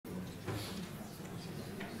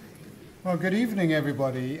Well, good evening,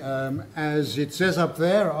 everybody. As it says up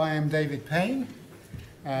there, I am David Payne.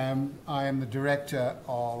 I am the director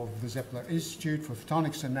of the Zeppler Institute for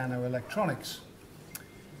Photonics and Nanoelectronics,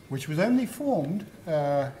 which was only formed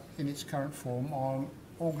in its current form on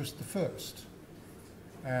August the 1st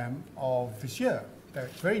of this year. So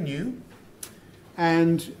it's very new,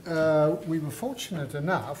 and we were fortunate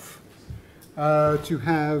enough to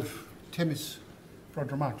have Themis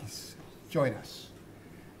Prodromakis join us.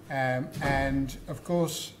 And of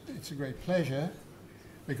course, it's a great pleasure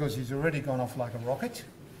because he's already gone off like a rocket,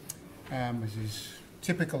 which is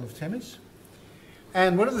typical of Themis.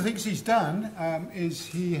 And one of the things he's done is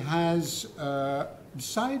he has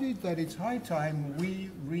decided that it's high time we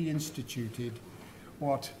reinstituted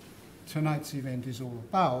what tonight's event is all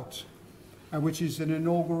about, which is an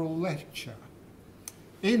inaugural lecture,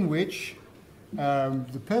 in which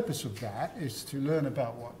the purpose of that is to learn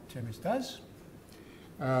about what Themis does.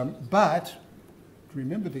 But,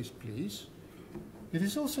 remember this please, it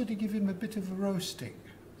is also to give him a bit of a roasting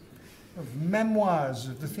of memoirs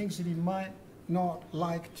of the things that he might not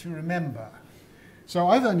like to remember. So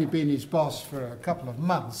I've only been his boss for a couple of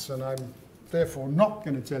months, and I'm therefore not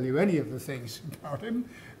going to tell you any of the things about him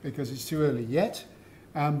because it's too early yet.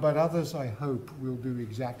 But others, I hope, will do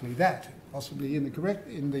exactly that, possibly in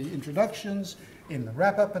the introductions, in the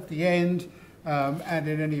wrap-up at the end, and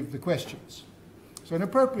in any of the questions. So an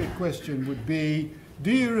appropriate question would be,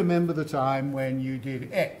 do you remember the time when you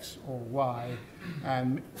did X or Y,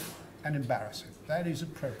 and embarrass it? That is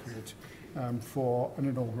appropriate for an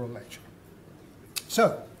inaugural lecture.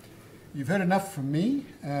 So, you've heard enough from me,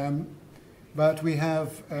 but we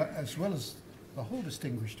have, as well as the whole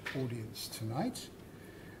distinguished audience tonight,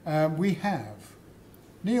 we have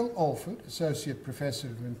Neil Alford, Associate Professor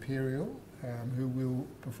of Imperial, who will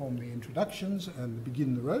perform the introductions and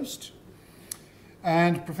begin the roast,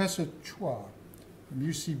 and Professor Chua from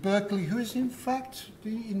UC Berkeley, who is in fact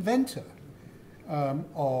the inventor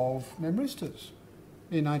of Memristive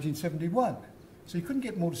in 1971. So you couldn't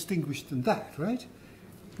get more distinguished than that, right?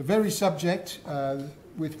 The very subject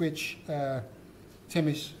with which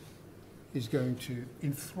Themis is going to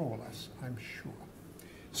enthrall us, I'm sure.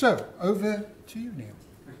 So, over to you, Neil.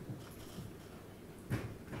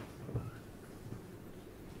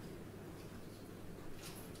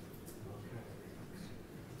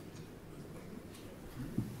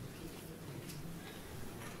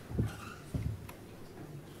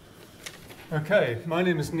 Okay, my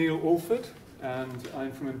name is Neil Alford, and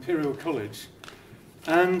I'm from Imperial College,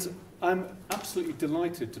 and I'm absolutely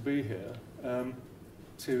delighted to be here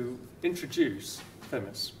to introduce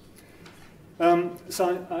Themis.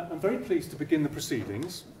 So I'm very pleased to begin the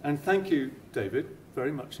proceedings, and thank you, David,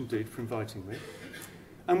 very much indeed for inviting me.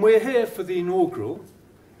 And we're here for the inaugural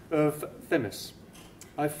of Themis.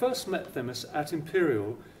 I first met Themis at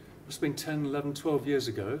Imperial, it's been 10, 11, 12 years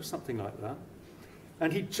ago, something like that.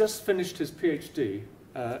 And he just finished his PhD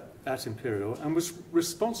at Imperial and was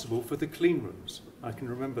responsible for the clean rooms. I can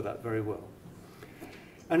remember that very well.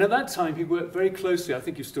 And at that time, he worked very closely, I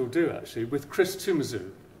think you still do actually, with Chris Tumazu.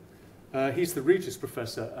 He's the Regis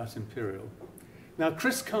Professor at Imperial. Now,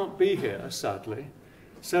 Chris can't be here, sadly,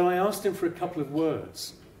 so I asked him for a couple of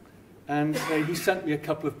words. And he sent me a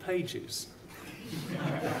couple of pages.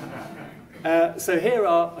 So here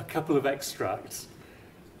are a couple of extracts.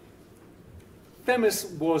 Themis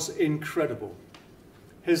was incredible.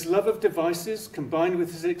 His love of devices, combined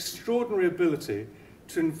with his extraordinary ability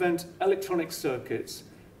to invent electronic circuits,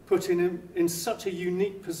 put him in such a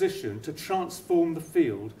unique position to transform the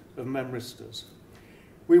field of memristors.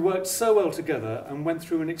 We worked so well together and went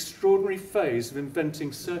through an extraordinary phase of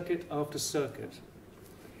inventing circuit after circuit.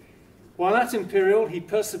 While at Imperial, he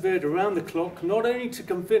persevered around the clock, not only to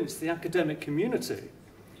convince the academic community,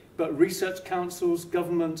 but research councils,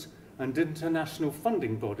 government, and international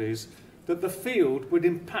funding bodies that the field would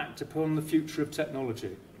impact upon the future of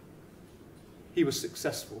technology. He was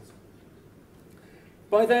successful.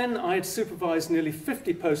 By then, I had supervised nearly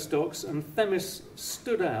 50 postdocs, and Themis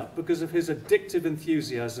stood out because of his addictive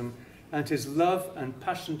enthusiasm and his love and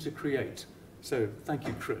passion to create. So, thank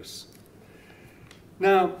you, Chris.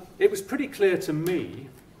 Now, it was pretty clear to me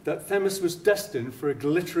that Themis was destined for a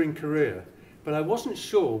glittering career, but I wasn't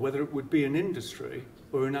sure whether it would be in industry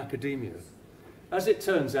or in academia. As it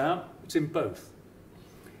turns out, it's in both.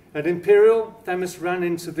 At Imperial, Themis ran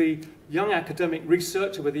into the young academic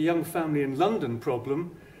researcher with a young family in London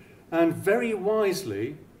problem, and very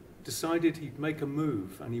wisely decided he'd make a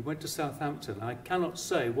move, and he went to Southampton. I cannot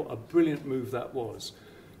say what a brilliant move that was.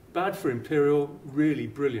 Bad for Imperial, really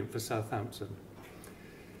brilliant for Southampton.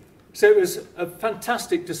 So it was a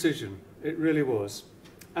fantastic decision, it really was.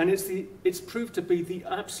 And it's proved to be the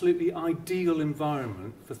absolutely ideal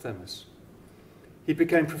environment for Themis. He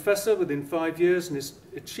became professor within 5 years, and his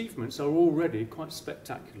achievements are already quite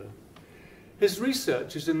spectacular. His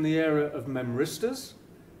research is in the area of memristors,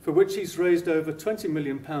 for which he's raised over £20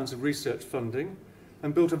 million of research funding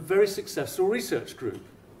and built a very successful research group.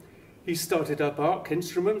 He started up ARC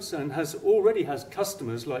Instruments and already has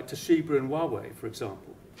customers like Toshiba and Huawei, for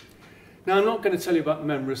example. Now, I'm not going to tell you about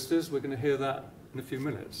memristors. We're going to hear that in a few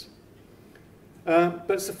minutes.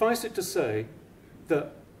 But suffice it to say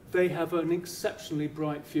that they have an exceptionally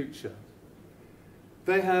bright future.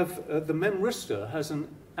 They have, the memristor has an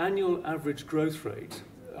annual average growth rate,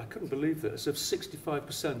 I couldn't believe this, of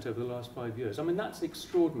 65% over the last 5 years. I mean, that's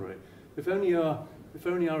extraordinary. If only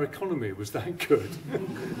our economy was that good,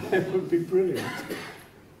 it would be brilliant.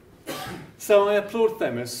 So I applaud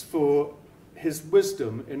Themis for his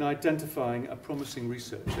wisdom in identifying a promising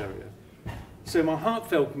research area. So my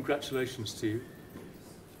heartfelt congratulations to you,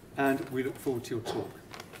 and we look forward to your talk.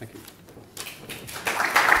 Thank you.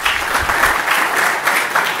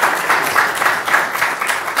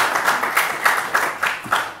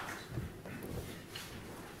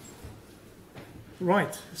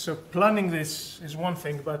 Right, so planning this is one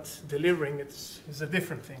thing, but delivering it is a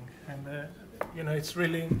different thing. And you know, it's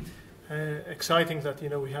really exciting that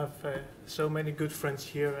we have so many good friends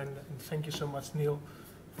here, and thank you so much, Neil,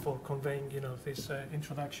 for conveying this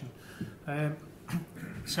introduction.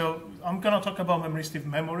 So I'm going to talk about Memristive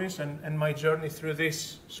Memories and my journey through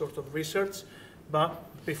this sort of research.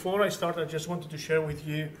 But before I start, I just wanted to share with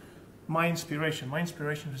you my inspiration. My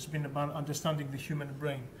inspiration has been about understanding the human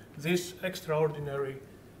brain. This extraordinary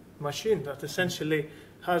machine that essentially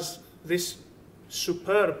has this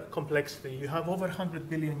superb complexity. You have over 100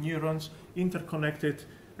 billion neurons interconnected,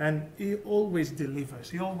 and he always delivers.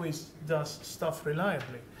 He always does stuff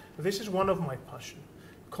reliably. This is one of my passions.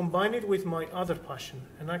 Combine it with my other passion,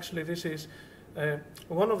 and actually this is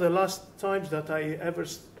one of the last times that I ever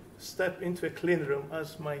stepped into a clean room,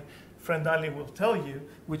 as my friend Ali will tell you,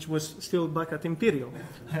 which was still back at Imperial.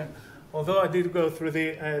 Although I did go through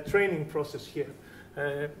the training process here.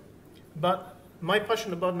 But my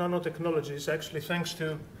passion about nanotechnology is actually thanks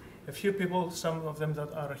to a few people, some of them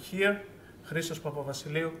that are here. Christos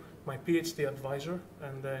Papavasiliou, my PhD advisor,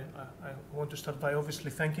 and I want to start by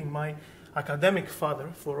obviously thanking my academic father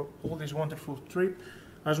for all this wonderful trip,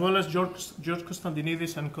 as well as George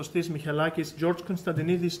Konstantinidis and Kostis Michalakis. George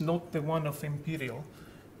Konstantinidis, not the one of Imperial,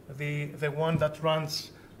 the one that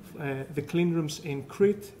runs the clean rooms in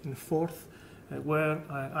Crete, in Forth, where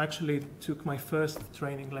I actually took my first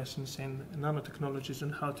training lessons in nanotechnologies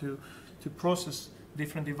and how to process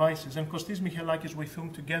different devices. And Kostis Michalakis, with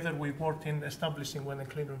whom together we worked in establishing one of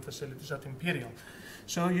the clean room facilities at Imperial.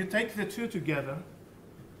 So you take the two together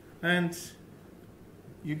and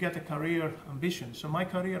you get a career ambition. So my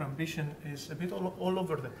career ambition is a bit all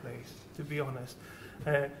over the place, to be honest.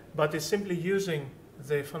 But it's simply using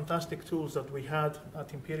the fantastic tools that we had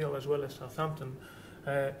at Imperial as well as Southampton,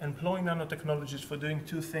 employing nanotechnologies for doing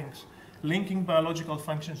two things: linking biological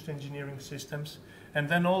functions to engineering systems, and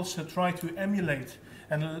then also try to emulate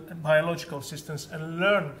biological systems and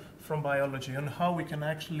learn from biology on how we can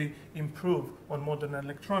actually improve on modern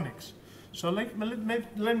electronics. So let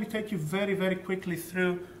me take you very, very quickly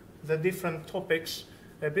through the different topics,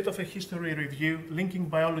 a bit of a history review, linking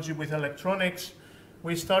biology with electronics.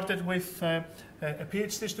 We started with a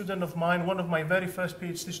PhD student of mine, one of my very first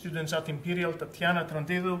PhD students at Imperial, Tatiana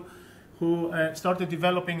Trantidou, who started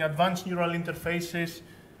developing advanced neural interfaces,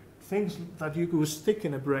 things that you could stick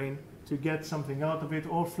in a brain to get something out of it,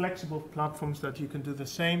 or flexible platforms that you can do the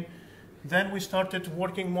same. Then we started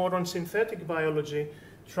working more on synthetic biology,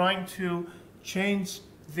 trying to change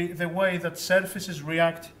the way that surfaces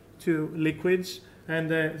react to liquids. And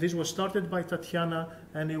this was started by Tatiana,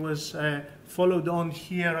 and it was followed on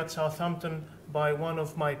here at Southampton by one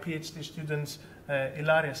of my PhD students,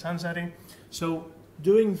 Ilaria Sanzari. So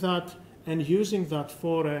doing that and using that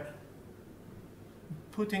for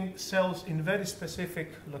putting cells in very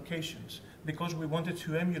specific locations, because we wanted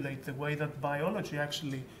to emulate the way that biology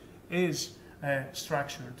actually is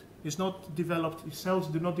structured. It's not developed, cells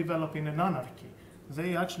do not develop in an anarchy.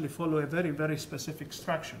 They actually follow a very, very specific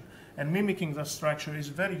structure. And mimicking that structure is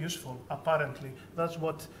very useful, apparently. That's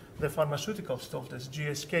what the pharmaceuticals told us.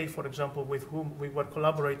 GSK, for example, with whom we were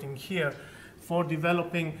collaborating here for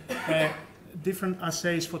developing different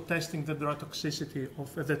assays for testing the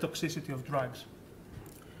toxicity of drugs.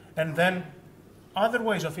 And then other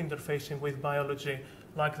ways of interfacing with biology,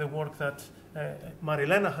 like the work that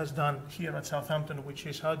Marilena has done here at Southampton, which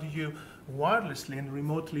is how do you wirelessly and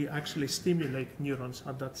remotely actually stimulate neurons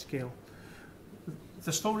at that scale.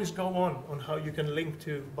 the stories go on how you can link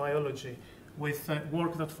to biology with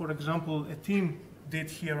work that, for example, a team did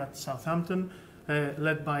here at Southampton,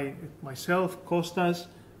 led by myself, Kostas,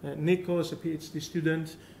 Nikos, a PhD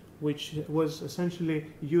student, which was essentially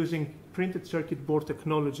using printed circuit board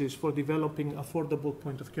technologies for developing affordable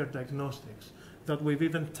point-of-care diagnostics that we've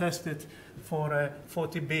even tested for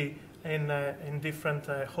TB in different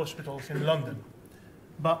hospitals in London.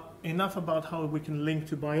 But enough about how we can link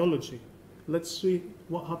to biology. Let's see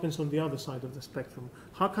what happens on the other side of the spectrum.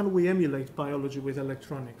 How can we emulate biology with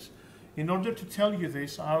electronics? In order to tell you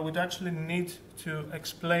this, I would actually need to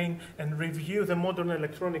explain and review the modern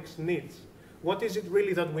electronics needs. What is it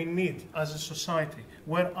really that we need as a society?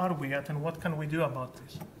 Where are we at, and what can we do about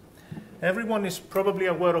this? Everyone is probably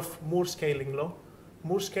aware of Moore's scaling law.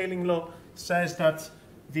 Moore's scaling law says that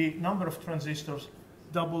the number of transistors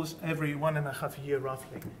doubles every 1.5 years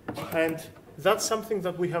roughly. And that's something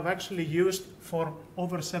that we have actually used for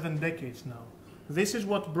over 7 decades now. This is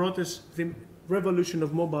what brought us the revolution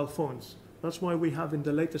of mobile phones. That's why we have in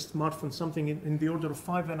the latest smartphone something in the order of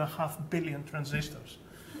 5.5 billion transistors.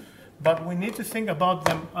 But we need to think about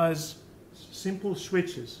them as simple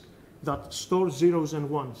switches that store zeros and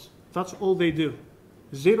ones. That's all they do.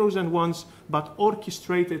 Zeros and ones, but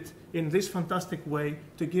orchestrated in this fantastic way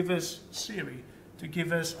to give us Siri, to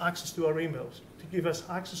give us access to our emails, to give us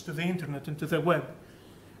access to the internet and to the web.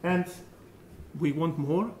 And we want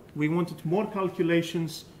more. We wanted more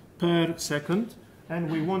calculations per second, and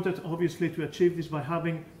we wanted obviously to achieve this by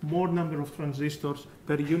having more number of transistors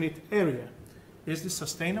per unit area. Is this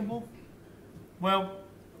sustainable? Well,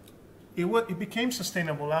 it became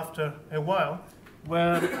sustainable after a while,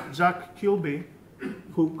 where Jack Kilby,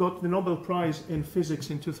 who got the Nobel Prize in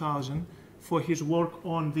Physics in 2000 for his work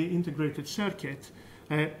on the integrated circuit,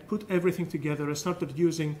 put everything together and started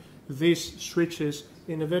using these switches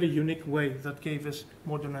in a very unique way that gave us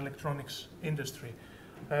modern electronics industry.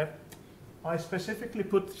 I specifically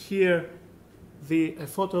put here a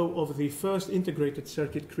photo of the first integrated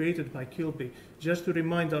circuit created by Kilby, just to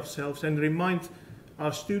remind ourselves and remind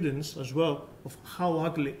our students as well of how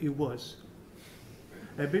ugly it was.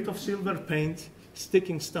 A bit of silver paint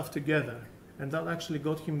sticking stuff together, and that actually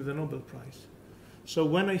got him the Nobel Prize. So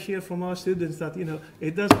when I hear from our students that,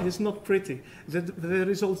 it's not pretty, the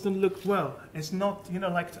results don't look well, it's not,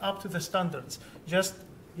 like up to the standards, just,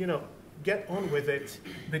 get on with it,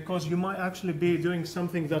 because you might actually be doing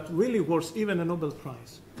something that really worth even a Nobel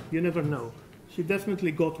Prize. You never know. He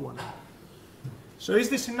definitely got one. So is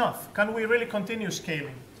this enough? Can we really continue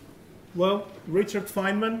scaling? Well, Richard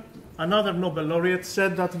Feynman, another Nobel laureate,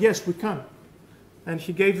 said that yes, we can. And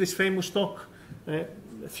he gave this famous talk a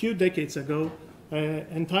few decades ago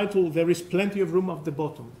entitled, "There is plenty of room at the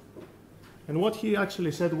bottom." And what he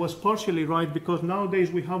actually said was partially right, because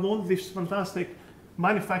nowadays we have all these fantastic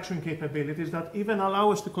manufacturing capabilities that even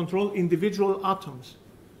allow us to control individual atoms.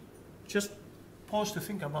 Just pause to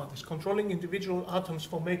think about this. Controlling individual atoms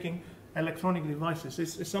for making electronic devices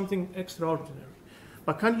is something extraordinary.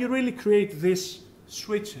 But can you really create these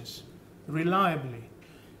switches reliably?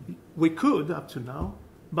 We could up to now,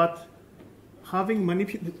 but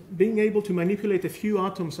being able to manipulate a few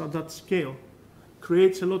atoms at that scale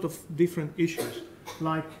creates a lot of different issues,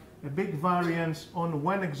 like a big variance on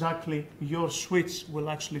when exactly your switch will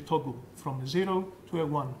actually toggle from a 0 to a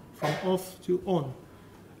 1, from off to on.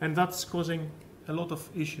 And that's causing a lot of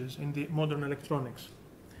issues in the modern electronics.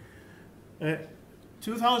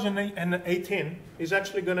 2018 is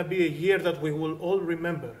actually going to be a year that we will all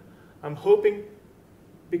remember. I'm hoping,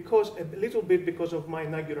 a little bit because of my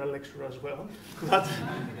inaugural lecture as well, but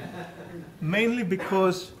mainly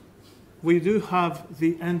because we do have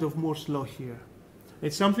the end of Moore's law here.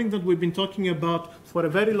 It's something that we've been talking about for a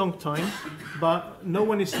very long time, but no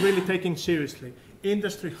one is really taking seriously.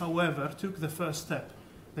 Industry, however, took the first step.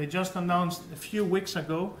 They just announced a few weeks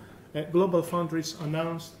ago, Global Foundries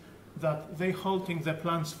announced that they're halting their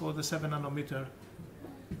plans for the 7 nanometer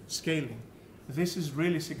scaling. This is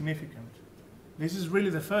really significant. This is really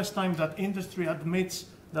the first time that industry admits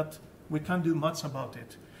that we can't do much about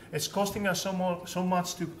it. It's costing us so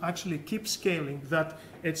much to actually keep scaling that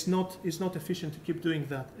it's not efficient to keep doing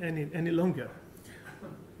that any longer.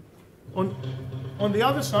 On the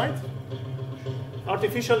other side,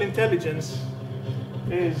 artificial intelligence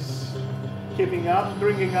is keeping up,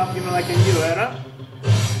 bringing up, like a new era.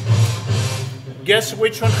 Guess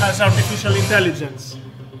which one has artificial intelligence?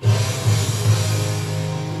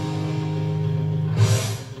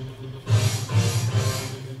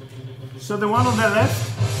 So the one on the left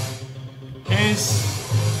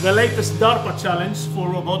is the latest DARPA challenge for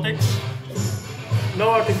robotics. No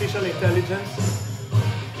artificial intelligence.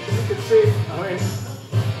 You can see,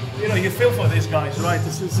 you feel for these guys, right?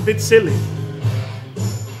 It's a bit silly.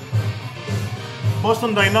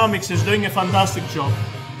 Boston Dynamics is doing a fantastic job.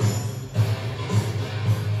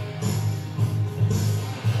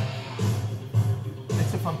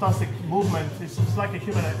 It's a fantastic movement. It's like a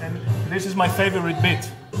human, and this is my favorite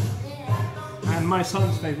bit. And my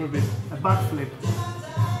son's favorite bit, a backflip.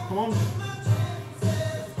 Come on.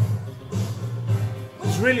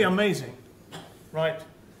 It's really amazing, right?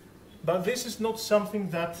 But this is not something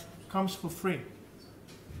that comes for free.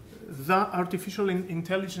 That artificial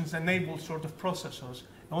intelligence enabled sort of processors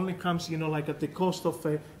only comes, you know, like at the cost of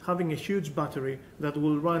having a huge battery that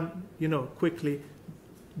will run, you know, quickly,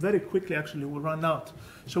 very quickly actually will run out.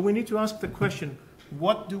 So we need to ask the question,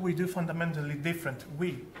 what do we do fundamentally different,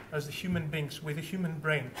 we as the human beings with a human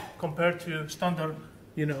brain, compared to standard,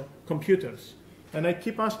 you know, computers? And I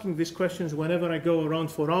keep asking these questions whenever I go around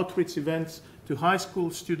for outreach events to high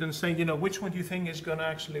school students, saying, you know, which one do you think is going to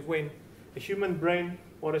actually win, a human brain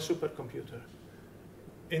or a supercomputer?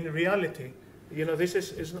 In reality, you know, this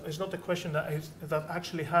is not a question that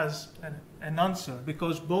actually has an answer,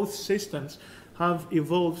 because both systems have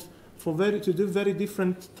evolved to do very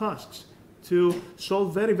different tasks, to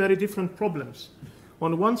solve very, very different problems.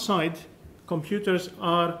 On one side, computers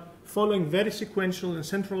are following very sequential and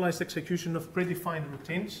centralized execution of predefined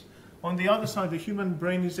routines. On the other side, the human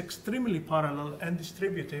brain is extremely parallel and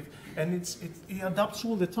distributive, and it adapts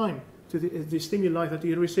all the time to the stimuli that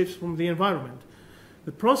it receives from the environment.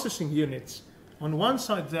 The processing units, on one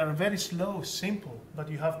side, they are very slow, simple, but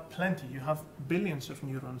you have plenty. You have billions of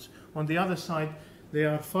neurons. On the other side, they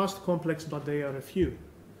are fast, complex, but they are a few.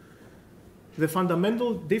 The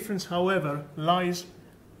fundamental difference, however, lies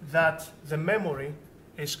that the memory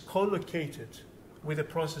is co-located with the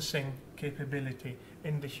processing capability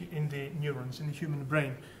in the neurons, in the human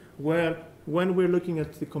brain, where when we're looking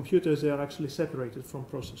at the computers, they are actually separated from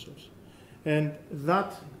processors. And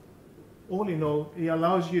that, all in all, it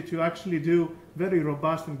allows you to actually do very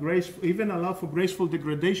robust and graceful, even allow for graceful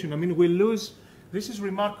degradation. I mean, we lose, this is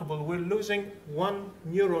remarkable, we're losing 1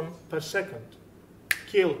 neuron per second.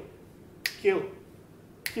 Kill, kill,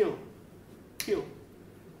 kill, kill.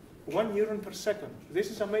 1 neuron per second. This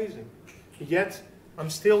is amazing. Yet, I'm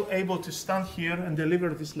still able to stand here and deliver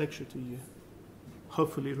this lecture to you,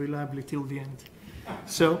 hopefully reliably till the end.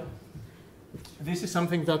 So, this is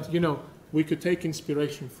something that, you know, we could take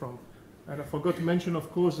inspiration from. And I forgot to mention, of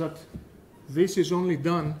course, that this is only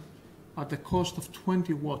done at the cost of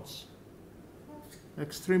 20 watts.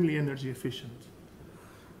 Extremely energy efficient.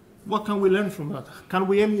 What can we learn from that? Can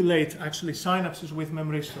we emulate actually synapses with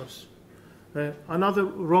memristors? Another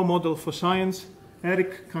role model for science,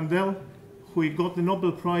 Eric Kandel, who got the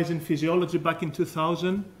Nobel Prize in Physiology back in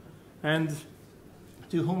 2000, and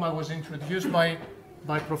to whom I was introduced by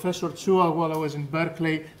Professor Tsua while I was in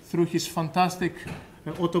Berkeley through his fantastic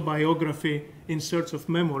autobiography, In Search of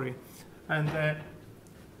Memory. And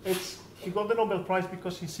he got the Nobel Prize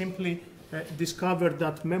because he simply discovered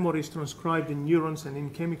that memory is transcribed in neurons and in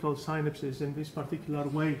chemical synapses in this particular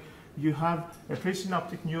way. You have a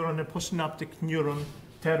presynaptic neuron, a postsynaptic neuron,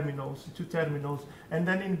 terminals, 2 terminals, and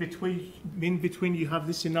then in between you have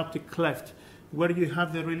the synaptic cleft, where you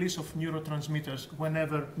have the release of neurotransmitters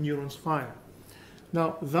whenever neurons fire.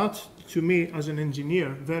 Now, that, to me, as an engineer,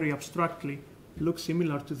 very abstractly, looks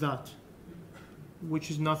similar to that, which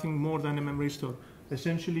is nothing more than a memristor.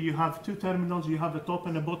 Essentially, you have 2 terminals, you have a top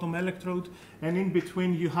and a bottom electrode, and in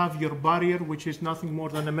between you have your barrier, which is nothing more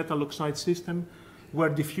than a metal oxide system, where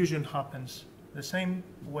diffusion happens. The same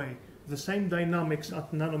way, the same dynamics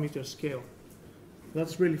at nanometer scale.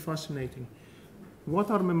 That's really fascinating. What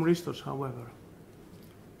are memristors, however?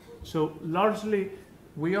 So largely,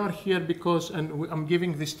 we are here because, and I'm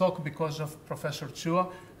giving this talk because of Professor Tsua,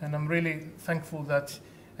 and I'm really thankful that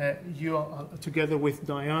you are, together with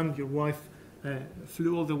Diane, your wife,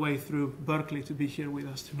 flew all the way through Berkeley to be here with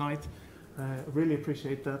us tonight. Really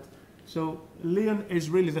appreciate that. So Leon is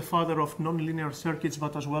really the father of nonlinear circuits,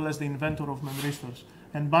 but as well as the inventor of memristors.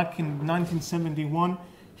 And back in 1971,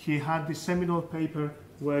 he had this seminal paper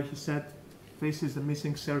where he said, this is the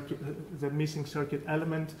missing circuit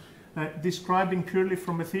element, describing purely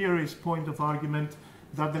from a theorist point of argument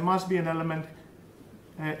that there must be an element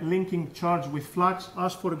linking charge with flux,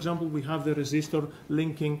 as for example we have the resistor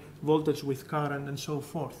linking voltage with current and so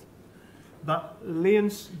forth. But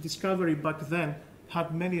Leon's discovery back then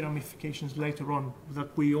had many ramifications later on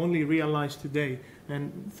that we only realize today.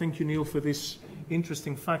 And thank you, Neil, for this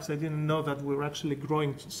interesting facts. I didn't know that we're actually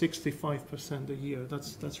growing 65% a year.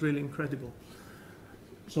 That's really incredible.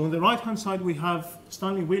 So on the right-hand side, we have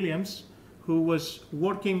Stanley Williams, who was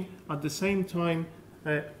working at the same time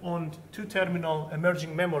on two-terminal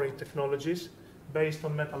emerging memory technologies based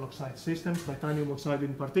on metal oxide systems, titanium oxide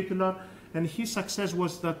in particular. And his success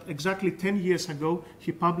was that exactly 10 years ago,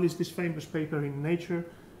 he published this famous paper in Nature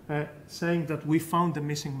saying that we found the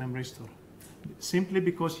missing memristor, simply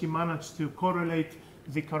because he managed to correlate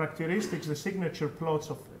the characteristics, the signature plots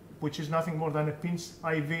of, which is nothing more than a pinch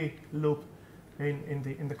IV loop.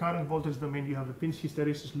 In the current voltage domain, you have a pinch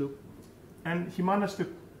hysteresis loop. And he managed to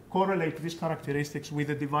correlate these characteristics with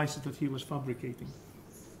the devices that he was fabricating.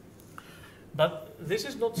 But this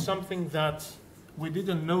is not something that we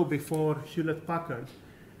didn't know before Hewlett-Packard.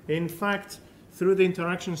 In fact, through the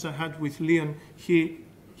interactions I had with Leon, he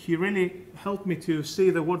really helped me to see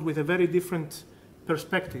the world with a very different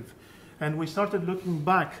perspective. And we started looking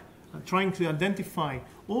back, trying to identify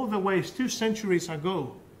all the ways 2 centuries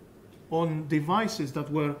ago on devices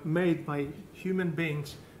that were made by human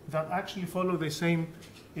beings that actually follow the same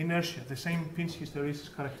inertia, the same pinch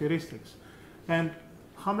hysteresis characteristics. And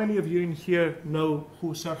how many of you in here know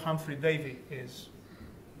who Sir Humphrey Davy is?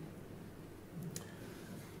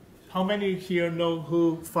 How many here know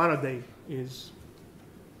who Faraday is?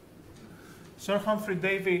 Sir Humphrey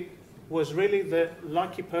Davy was really the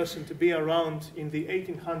lucky person to be around in the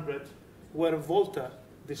 1800s, where Volta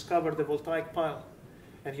discovered the voltaic pile.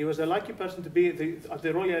 And he was a lucky person to be at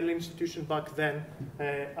the Royal Institution back then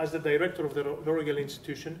as the director of the Royal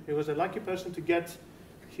Institution. He was a lucky person to get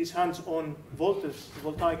his hands on Volta's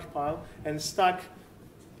voltaic pile and stack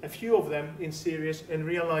a few of them in series and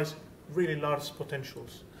realize really large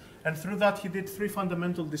potentials. And through that, he did 3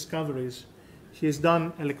 fundamental discoveries. He has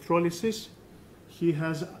done electrolysis. He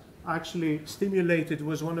has actually stimulated,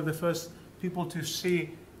 was one of the first people to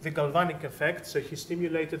see the galvanic effect. So he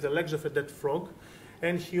stimulated the legs of a dead frog.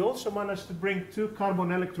 And he also managed to bring 2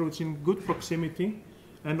 carbon electrodes in good proximity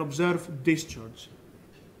and observe discharge.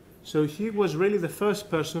 So he was really the first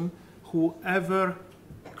person who ever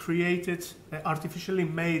created artificially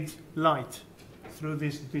made light through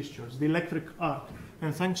this discharge, the electric arc.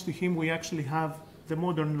 And thanks to him, we actually have the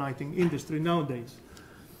modern lighting industry nowadays.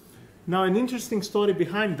 Now, an interesting story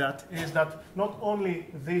behind that is that not only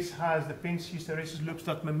this has the pinch hysteresis loops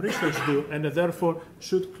that memristors do, and therefore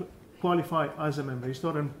should qualify as a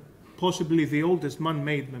memristor, and possibly the oldest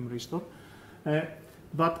man-made memristor,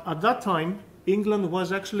 but at that time, England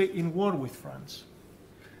was actually in war with France.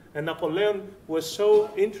 And Napoleon was so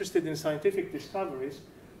interested in scientific discoveries,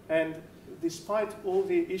 and despite all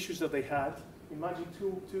the issues that they had, imagine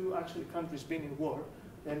two actually countries being in war,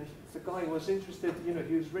 and the guy was interested,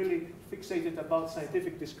 he was really fixated about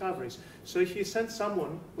scientific discoveries. So he sent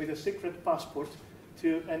someone with a secret passport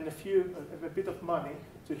and a bit of money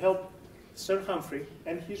to help Sir Humphrey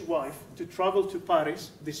and his wife to travel to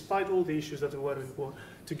Paris, despite all the issues that were in war,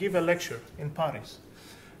 to give a lecture in Paris.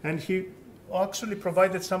 And he actually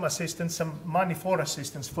provided some assistance, some money for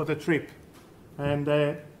assistance for the trip. And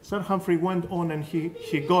Sir Humphrey went on and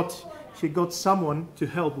he got someone to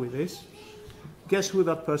help with this. Guess who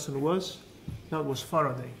that person was? That was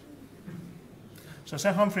Faraday. So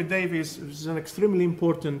Sir Humphrey Davy is an extremely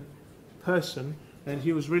important person, and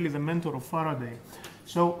he was really the mentor of Faraday.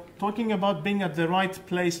 So talking about being at the right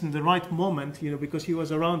place in the right moment, because he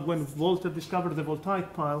was around when Volta discovered the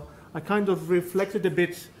voltaic pile, I kind of reflected a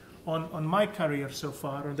bit on my career so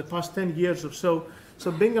far, in the past 10 years or so.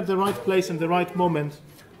 So being at the right place in the right moment,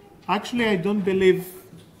 actually I don't believe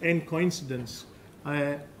in coincidence.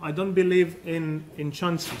 I don't believe in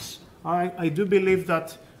chances. I do believe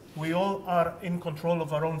that we all are in control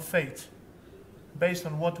of our own fate based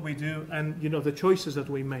on what we do and the choices that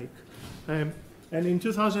we make. And in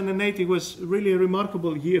 2008, it was really a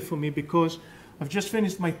remarkable year for me because I've just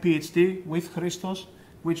finished my PhD with Christos,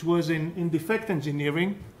 which was in defect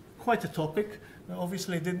engineering, quite a topic.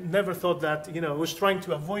 Obviously, never thought that, I was trying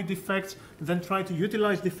to avoid defects, then try to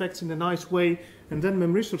utilize defects in a nice way, and then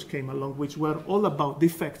memristors came along, which were all about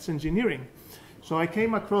defects engineering. So I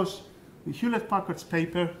came across the Hewlett-Packard's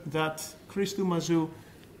paper that Chris Toumazou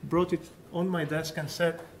brought it on my desk and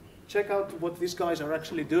said, check out what these guys are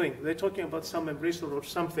actually doing. They're talking about some memristor or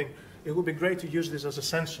something. It would be great to use this as a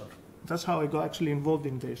sensor. That's how I got actually involved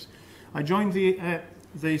in this. I joined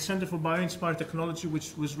the Center for Bio-Inspired Technology,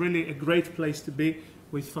 which was really a great place to be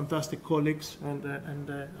with fantastic colleagues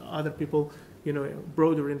and other people,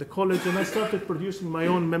 broader in the college. And I started producing my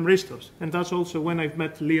own memristors. And that's also when I've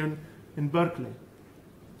met Leon in Berkeley.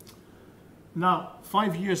 Now,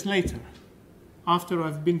 5 years later, after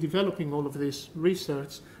I've been developing all of this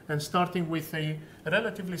research and starting with a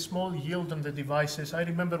relatively small yield on the devices, I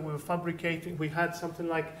remember we were fabricating, we had something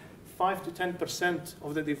like 5 to 10%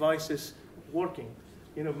 of the devices working.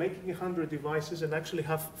 you know, making 100 devices and actually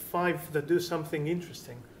have 5 that do something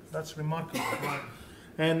interesting. That's remarkable, right?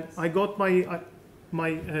 And I got my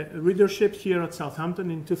readership here at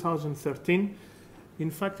Southampton in 2013.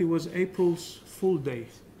 In fact, it was April's full day,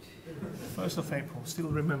 1st of April, still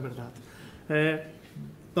remember that.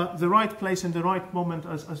 But the right place and the right moment,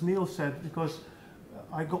 as Neil said, because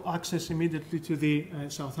I got access immediately to the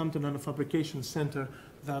Southampton Nanofabrication Centre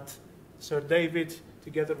that Sir David,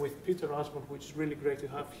 together with Peter Osmond, which is really great to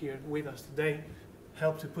have here with us today,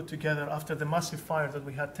 helped to put together after the massive fire that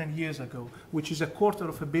we had 10 years ago, which is a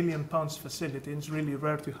 £250 million facility, and it's really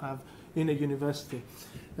rare to have in a university.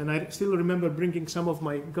 And I still remember bringing some of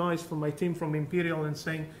my guys from my team from Imperial and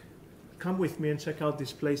saying, come with me and check out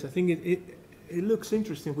this place. I think it looks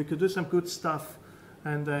interesting. We could do some good stuff.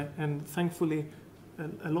 And thankfully,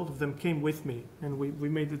 a lot of them came with me, and we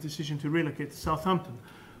made the decision to relocate to Southampton.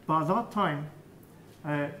 But at that time,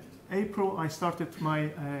 April, I started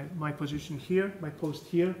my position here, my post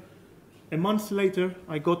here. A month later,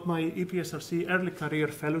 I got my EPSRC Early Career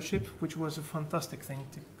Fellowship, which was a fantastic thing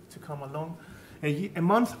to come along. A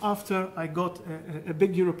month after, I got a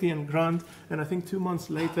big European grant, and I think 2 months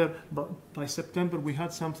later, by September, we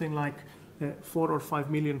had something like £4 or £5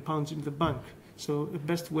 million in the bank. So the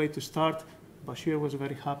best way to start. Bashir was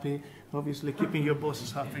very happy, obviously keeping your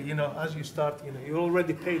bosses happy. You know, as you start, you know, you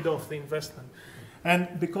already paid off the investment.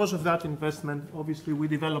 And because of that investment, obviously, we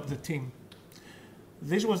developed the team.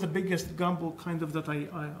 This was the biggest gamble kind of that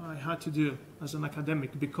I had to do as an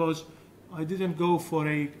academic, because I didn't go for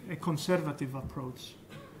a conservative approach.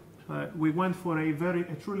 We went for a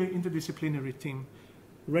truly interdisciplinary team,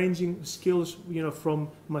 ranging skills, you know, from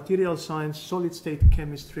material science, solid state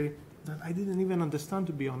chemistry, that I didn't even understand,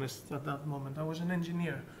 to be honest, at that moment. I was an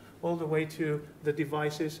engineer, all the way to the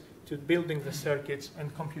devices, to building the circuits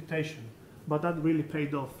and computation. But that really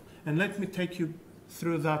paid off. And let me take you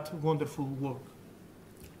through that wonderful work.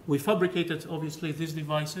 We fabricated, obviously, these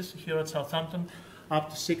devices here at Southampton, up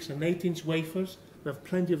to 6 and 8-inch wafers. We have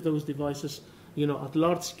plenty of those devices, you know, at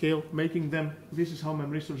large scale, making them. This is how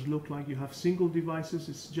memristors look like. You have single devices,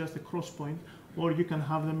 it's just a cross point, or you can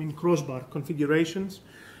have them in crossbar configurations.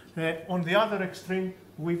 On the other extreme,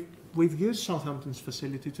 we've used Southampton's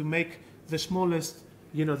facility to make the smallest,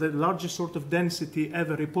 you know, the largest sort of density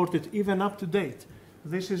ever reported, even up to date.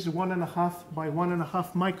 This is 1.5 by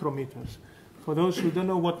 1.5 micrometers. For those who don't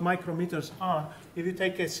know what micrometers are, if you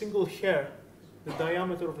take a single hair, the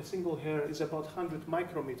diameter of a single hair is about 100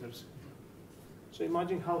 micrometers. So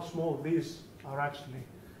imagine how small these are actually.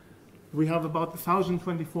 We have about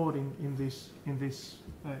 1,024 in this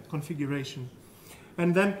configuration.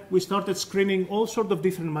 And then we started screening all sorts of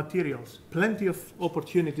different materials, plenty of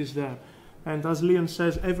opportunities there. And as Leon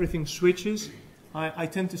says, everything switches. I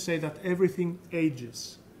tend to say that everything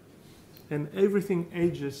ages. And everything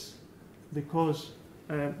ages because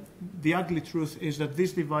the ugly truth is that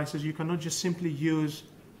these devices you cannot just simply use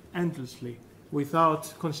endlessly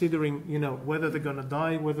without considering, you know, whether they're going to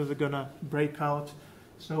die, whether they're going to break out.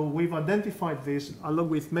 So we've identified this along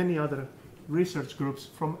with many other research groups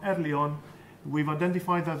from early on. We've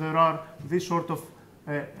identified that there are these sort of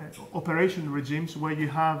operation regimes where you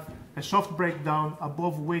have a soft breakdown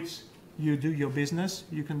above which you do your business.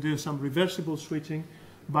 You can do some reversible switching,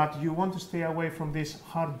 but you want to stay away from this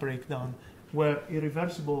hard breakdown where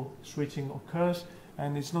irreversible switching occurs,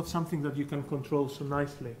 and it's not something that you can control so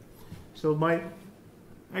nicely. So my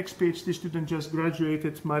ex-PhD student just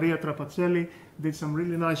graduated, Maria Trapacelli, did some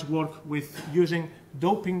really nice work with using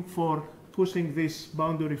doping for pushing this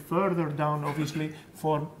boundary further down, obviously,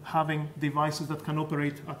 for having devices that can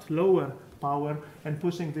operate at lower power, and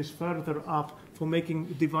pushing this further up for making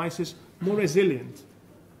devices more resilient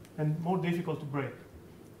and more difficult to break.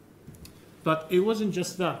 But it wasn't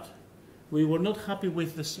just that. We were not happy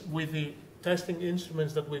with the testing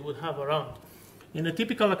instruments that we would have around. In a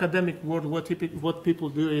typical academic world, what people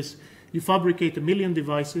do is you fabricate 1 million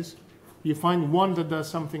devices, you find one that does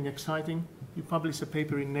something exciting, you publish a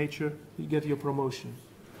paper in Nature, you get your promotion.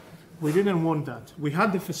 We didn't want that. We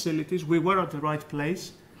had the facilities, we were at the right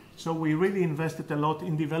place, so we really invested a lot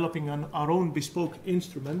in developing our own bespoke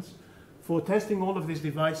instruments for testing all of these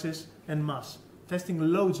devices en masse, testing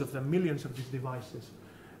loads of them, millions of these devices.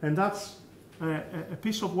 And that's a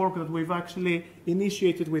piece of work that we've actually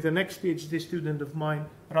initiated with an ex-PhD student of mine,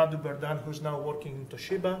 Radu Berdan, who's now working in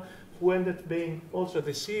Toshiba, who ended up being also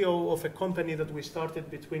the CEO of a company that we started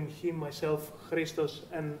between him, myself, Christos,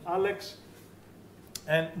 and Alex,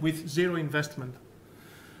 and with zero investment.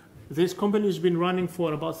 This company has been running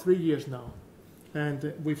for about 3 years now,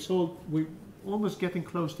 and we're almost getting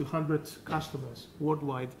close to 100 customers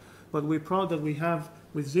worldwide, but we're proud that we have,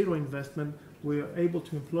 with zero investment, we are able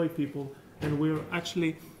to employ people, and we're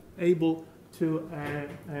actually able to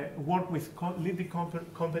work with leading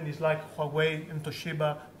companies like Huawei and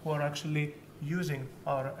Toshiba, who are actually using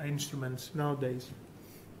our instruments nowadays.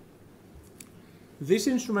 This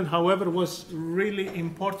instrument, however, was really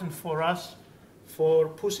important for us for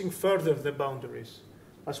pushing further the boundaries.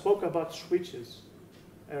 I spoke about switches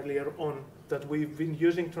earlier on, that we've been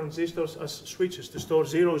using transistors as switches to store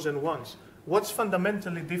zeros and ones. What's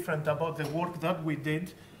fundamentally different about the work that we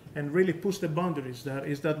did and really push the boundaries there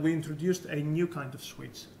is that we introduced a new kind of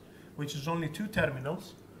switch, which is only 2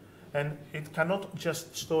 terminals, and it cannot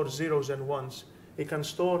just store zeros and ones. It can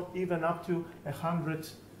store even up to 100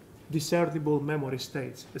 discernible memory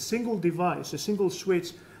states. A single device, a single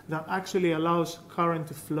switch that actually allows current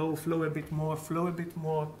to flow a bit more,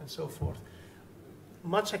 and so forth.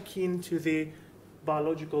 Much akin to the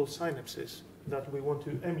biological synapses that we want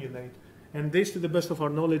to emulate. And this, to the best of our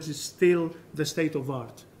knowledge, is still the state of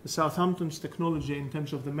art. The Southampton's technology in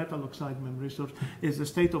terms of the metal oxide memristors is the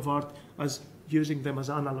state of art as using them as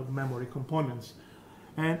analog memory components.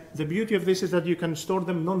 And the beauty of this is that you can store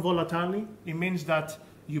them non-volatilely. It means that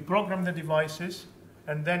you program the devices,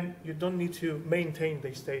 and then you don't need to maintain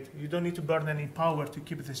the state. You don't need to burn any power to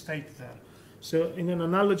keep the state there. So in an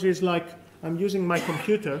analogy, it's like I'm using my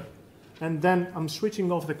computer, and then I'm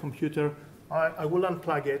switching off the computer. I will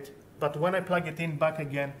unplug it, but when I plug it in back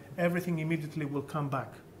again, everything immediately will come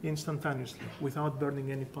back instantaneously without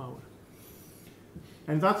burning any power.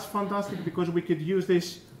 And that's fantastic because we could use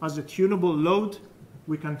this as a tunable load.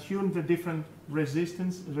 We can tune the different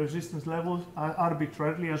resistance levels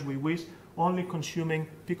arbitrarily as we wish, only consuming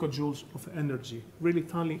picojoules of energy, really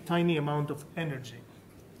tiny amount of energy.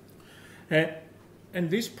 And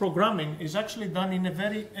this programming is actually done in a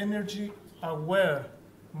very energy-aware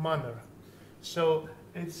manner. So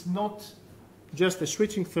it's not just a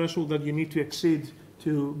switching threshold that you need to exceed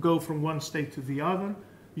to go from one state to the other.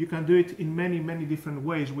 You can do it in many, many different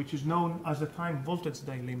ways, which is known as the time voltage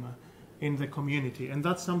dilemma in the community. And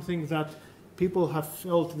that's something that people have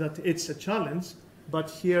felt that it's a challenge, but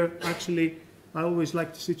here actually I always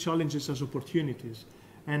like to see challenges as opportunities.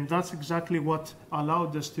 And that's exactly what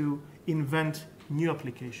allowed us to invent new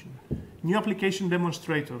application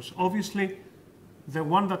demonstrators. Obviously, the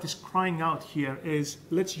one that is crying out here is,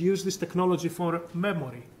 let's use this technology for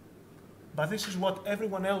memory. But this is what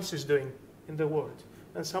everyone else is doing in the world.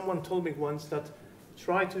 And someone told me once that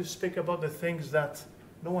try to speak about the things that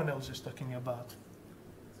no one else is talking about.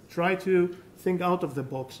 Try to think out of the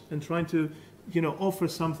box and try to offer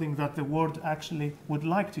something that the world actually would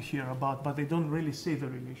like to hear about, but they don't really see the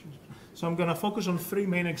relationship. So I'm going to focus on 3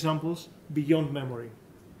 main examples beyond memory.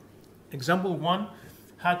 Example 1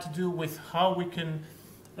 had to do with how we can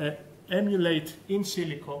emulate in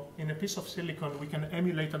silico, in a piece of silicon, we can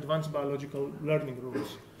emulate advanced biological learning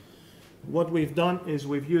rules. What we've done is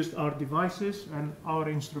we've used our devices and our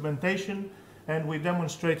instrumentation, and we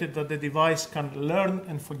demonstrated that the device can learn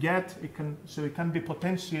and forget. So it can be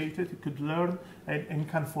potentiated, it could learn and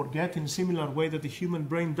can forget in a similar way that the human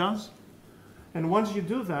brain does. And once you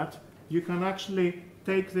do that, you can actually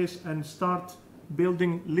take this and start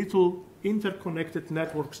building little interconnected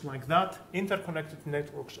networks like that, interconnected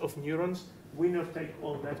networks of neurons,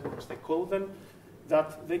 winner-take-all networks, they call them,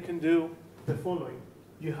 that they can do the following.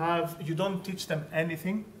 You don't teach them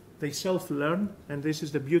anything, they self-learn, and this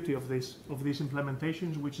is the beauty of these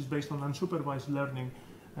implementations, which is based on unsupervised learning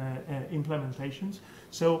implementations.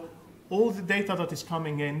 So all the data that is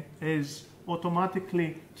coming in is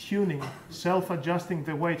automatically tuning, self-adjusting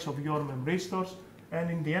the weights of your memristors,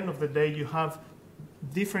 and in the end of the day, you have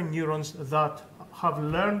different neurons that have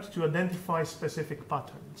learned to identify specific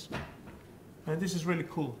patterns. And this is really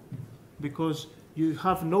cool, because you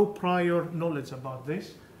have no prior knowledge about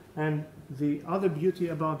this. And the other beauty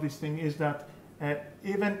about this thing is that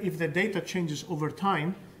even if the data changes over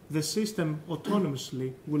time, the system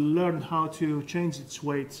autonomously will learn how to change its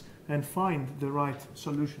weights and find the right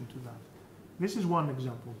solution to that. This is one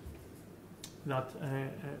example that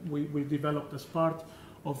we developed as part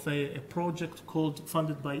of a project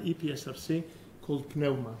funded by EPSRC called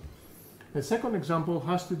Pneuma. The second example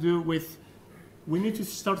has to do with, we need to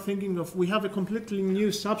start thinking of, we have a completely new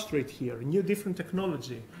substrate here, a new different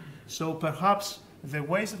technology. So perhaps the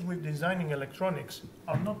ways that we're designing electronics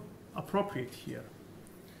are not appropriate here.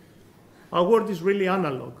 Our world is really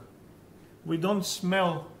analog. We don't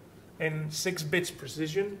smell in 6 bits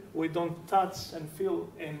precision. We don't touch and feel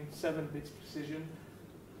in 7 bits precision.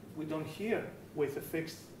 We don't hear with a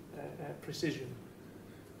fixed precision.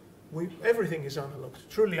 Everything is analog,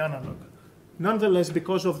 truly analog. Nonetheless,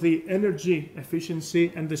 because of the energy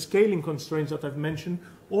efficiency and the scaling constraints that I've mentioned,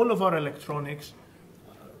 all of our electronics,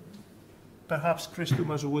 perhaps Chris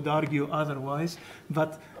Thomas would argue otherwise,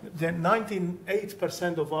 but the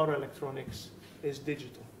 98% of our electronics is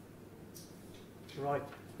digital, right?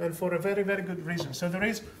 And for a very, very good reason. So there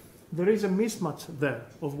is a mismatch there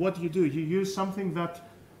of what you do. You use something that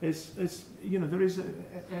is there is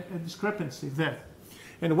a discrepancy there.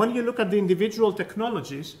 And when you look at the individual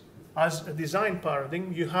technologies as a design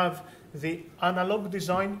paradigm, you have the analog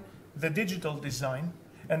design, the digital design,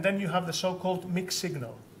 and then you have the so-called mixed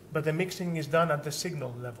signal. But the mixing is done at the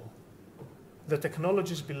signal level. The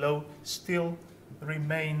technologies below still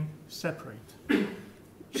remain separate.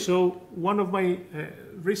 So one of my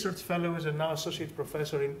research fellows and now associate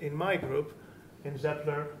professor in my group, in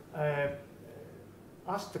Zepler,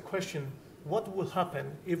 asked the question, what will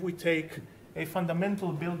happen if we take a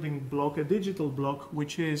fundamental building block, a digital block,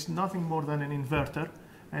 which is nothing more than an inverter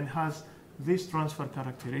and has these transfer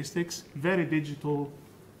characteristics, very digital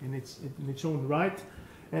in its own right,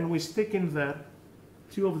 and we stick in there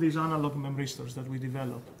two of these analog memristors that we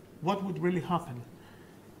develop. What would really happen?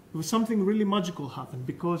 Something really magical happen,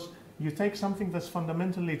 because you take something that's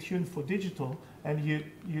fundamentally tuned for digital and you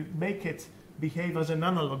make it behave as an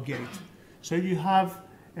analog gate. So you have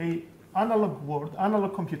a analog world,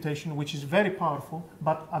 analog computation, which is very powerful,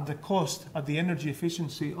 but at the cost, at the energy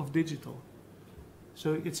efficiency of digital.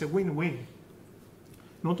 So it's a win-win.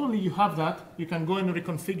 Not only you have that, you can go and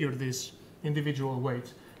reconfigure these individual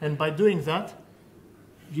weights. And by doing that,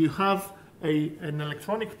 you have an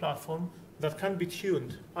electronic platform that can be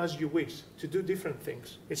tuned as you wish to do different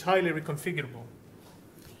things. It's highly reconfigurable.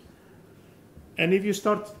 And if you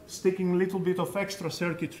start sticking a little bit of extra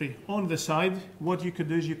circuitry on the side, what you could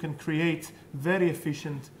do is you can create very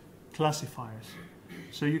efficient classifiers.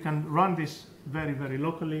 So you can run this very, very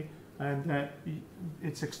locally, and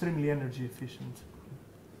it's extremely energy efficient.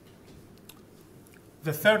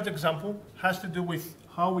 The third example has to do with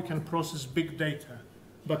how we can process big data,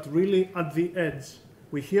 but really at the edge.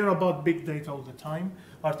 We hear about big data all the time.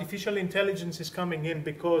 Artificial intelligence is coming in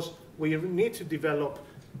because we need to develop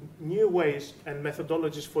new ways and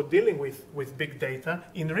methodologies for dealing with big data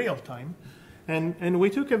in real time. And we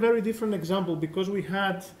took a very different example because we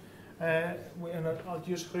had, and I'll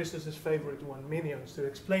use Chris's favorite one, minions, to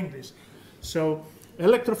explain this. So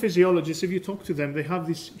electrophysiologists, if you talk to them, they have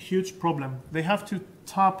this huge problem. They have to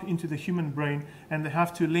tap into the human brain and they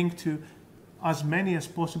have to link to as many as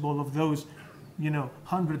possible of those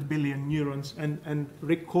 100 billion neurons and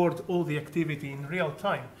record all the activity in real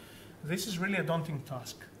time. This is really a daunting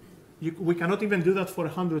task. We cannot even do that for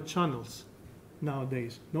 100 channels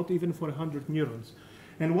nowadays, not even for 100 neurons.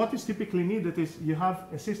 And what is typically needed is you have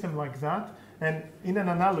a system like that, and in an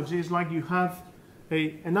analogy, it's like you have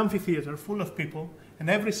an amphitheater full of people, and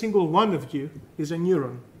every single one of you is a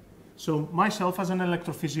neuron. So myself, as an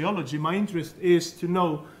electrophysiology, my interest is to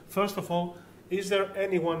know, first of all, is there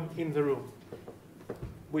anyone in the room?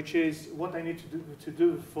 Which is what I need to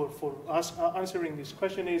do for us answering this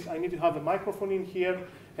question is I need to have a microphone in here,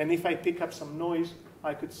 and if I pick up some noise,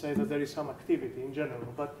 I could say that there is some activity in general,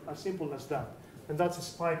 but as simple as that. And that's a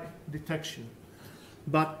spike detection.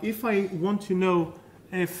 But if I want to know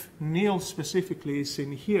if Neil specifically is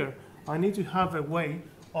in here, I need to have a way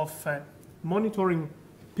of monitoring,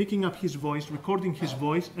 picking up his voice, recording his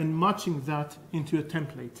voice, and matching that into a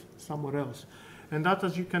template somewhere else. And that,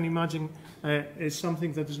 as you can imagine, is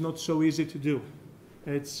something that is not so easy to do.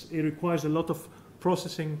 It requires a lot of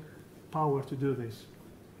processing power to do this.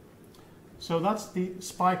 So that's the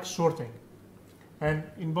spike sorting. And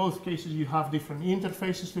in both cases, you have different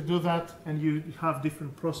interfaces to do that, and you have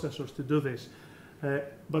different processors to do this.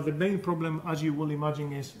 But the main problem, as you will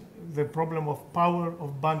imagine, is the problem of power,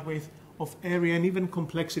 of bandwidth, of area, and even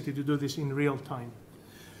complexity to do this in real time.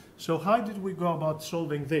 So how did we go about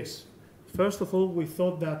solving this? First of all, we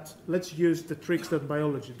thought that let's use the tricks that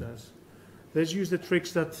biology does. Let's use the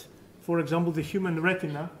tricks that, for example, the human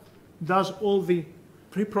retina does all the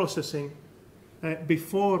pre-processing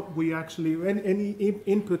before we actually, any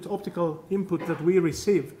input, optical input that we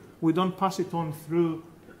receive, we don't pass it on through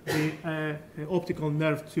the optical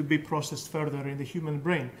nerve to be processed further in the human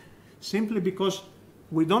brain. Simply because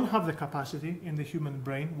we don't have the capacity in the human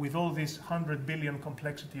brain with all this 100 billion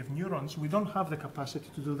complexity of neurons. We don't have the capacity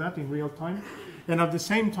to do that in real time. And at the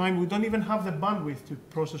same time, we don't even have the bandwidth to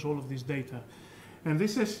process all of this data. And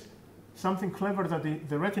this is something clever that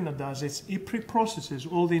the retina does. It pre-processes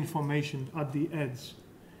all the information at the edge.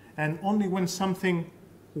 And only when something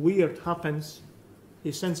weird happens,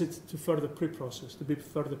 it sends it to further pre-process, to be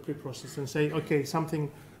further pre-processed, and say, okay,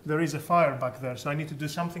 there is a fire back there, so I need to do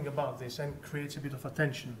something about this, and creates a bit of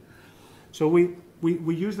attention. So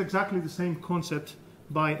we used exactly the same concept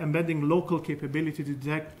by embedding local capability to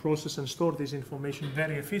detect, process, and store this information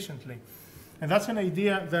very efficiently. And that's an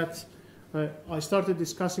idea that I started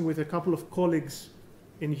discussing with a couple of colleagues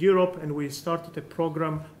in Europe, and we started a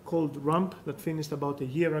program called RAMP that finished about a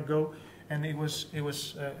year ago. And it was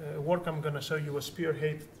work I'm going to show you was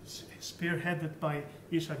spearheaded by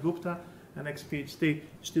Isha Gupta, an ex-PhD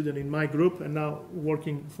student in my group, and now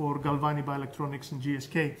working for Galvani Bioelectronics and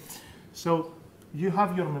GSK. So you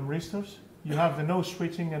have your memristors, you have the no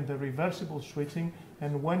switching and the reversible switching,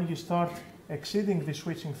 and when you start exceeding the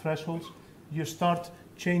switching thresholds, you start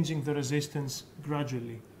changing the resistance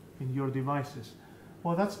gradually in your devices.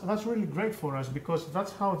 Well, that's really great for us, because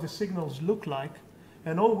that's how the signals look like,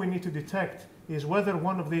 and all we need to detect is whether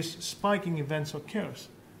one of these spiking events occurs.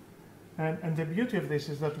 And the beauty of this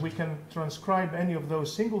is that we can transcribe any of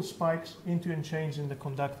those single spikes into a change in the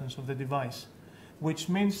conductance of the device, which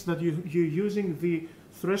means that you're using the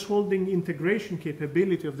thresholding integration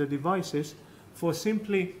capability of the devices for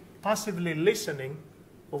simply passively listening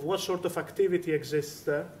of what sort of activity exists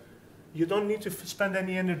there. You don't need to spend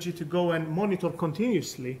any energy to go and monitor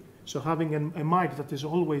continuously, so having a mic that is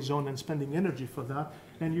always on and spending energy for that,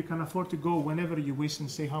 and you can afford to go whenever you wish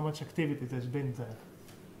and see how much activity there's been there.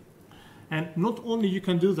 And not only you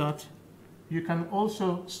can do that, you can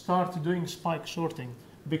also start doing spike sorting,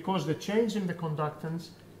 because the change in the conductance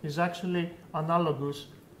is actually analogous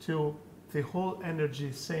to the whole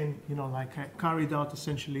energy saying, carried out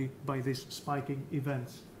essentially by these spiking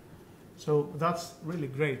events. So that's really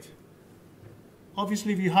great.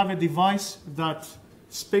 Obviously, if you have a device that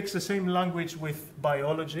speaks the same language with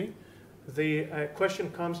biology, the question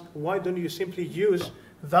comes, why don't you simply use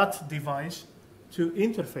that device to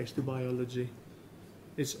interface to biology?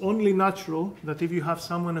 It's only natural that if you have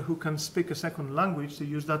someone who can speak a second language, to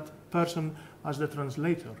use that person as the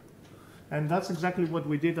translator. And that's exactly what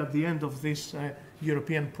we did at the end of this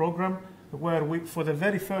European program, where for the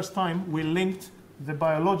very first time, we linked the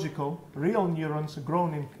biological, real neurons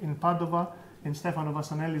grown in Padova, in Stefano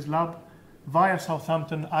Vassanelli's lab, via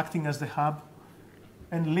Southampton, acting as the hub,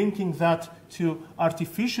 and linking that to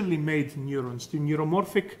artificially made neurons, to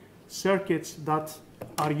neuromorphic circuits that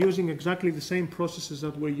are using exactly the same processes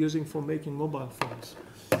that we're using for making mobile phones.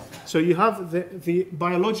 So you have the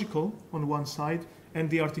biological on one side and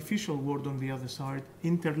the artificial world on the other side,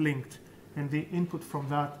 interlinked, and the input from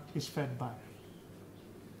that is fed back.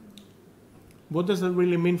 What does that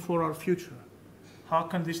really mean for our future? How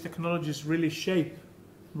can these technologies really shape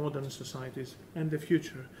modern societies and the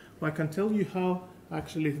future? Well, I can tell you how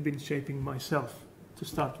actually it's been shaping myself to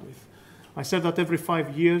start with. I said that every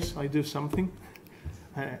 5 years I do something,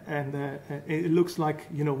 and it looks like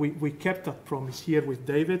we kept that promise here with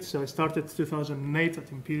David. So I started 2008 at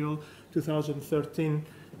Imperial, 2013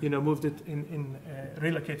 moved it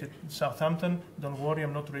relocated to Southampton. Don't worry,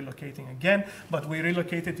 I'm not relocating again, but we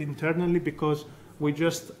relocated internally because we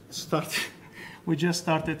just started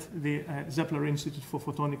the Zeppler Institute for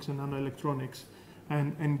Photonics and Nanoelectronics,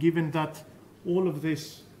 and given that all of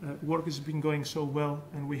this work has been going so well,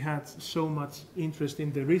 and we had so much interest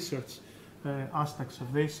in the research aspects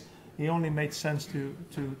of this, it only made sense to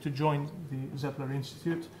join the Zeppler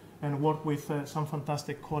Institute and work with some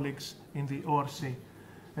fantastic colleagues in the ORC,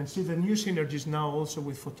 and see the new synergies now also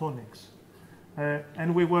with photonics.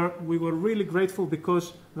 And we were really grateful,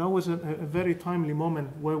 because that was a very timely moment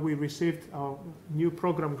where we received our new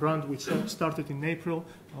program grant, which started in April,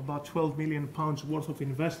 about £12 million worth of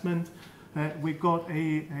investment. We got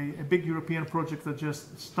a big European project that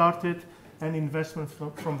just started, and investment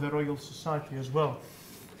from the Royal Society as well.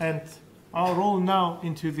 And our role now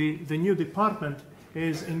into the new department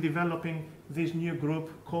is in developing this new group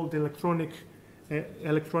called Electronic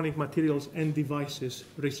Materials and Devices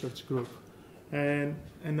Research Group. And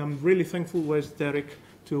I'm really thankful with Derek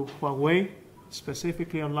to Huawei.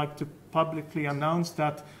 Specifically, I'd like to publicly announce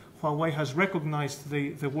that Huawei has recognized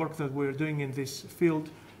the work that we're doing in this field,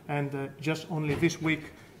 and just only this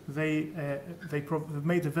week they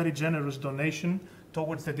made a very generous donation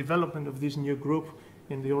towards the development of this new group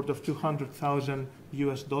in the order of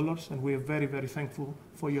 $200,000 and we are very, very thankful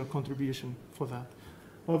for your contribution for that.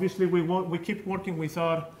 Obviously, we keep working with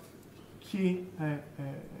our key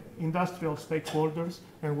industrial stakeholders,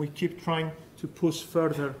 and we keep trying to push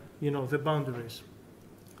further, the boundaries.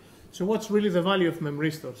 So what's really the value of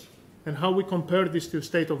memristors, and how we compare this to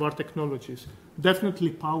state-of-art technologies?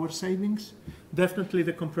 Definitely power savings, definitely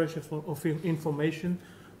the compression of information,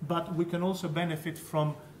 but we can also benefit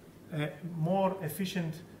from more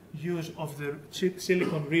efficient use of the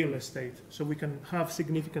silicon real estate, so we can have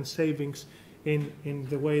significant savings in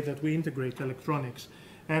the way that we integrate electronics.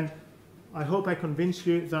 And I hope I convince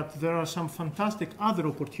you that there are some fantastic other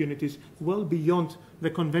opportunities well beyond the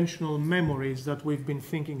conventional memories that we've been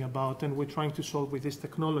thinking about and we're trying to solve with these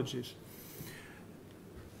technologies.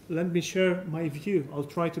 Let me share my view. I'll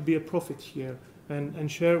try to be a prophet here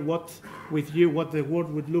and share with you what the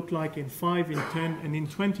world would look like in 5, in 10, and in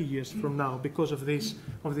 20 years from now because of these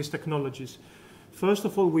technologies. First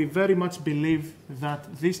of all, we very much believe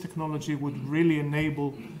that this technology would really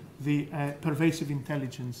enable the pervasive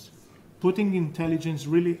intelligence, putting intelligence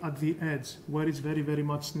really at the edge where it's very, very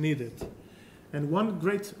much needed. And one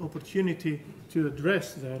great opportunity to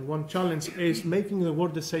address there, one challenge, is making the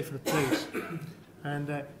world a safer place.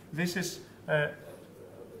 And this is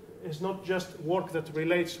not just work that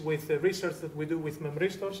relates with the research that we do with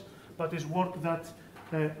Memristive, but is work that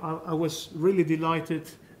I was really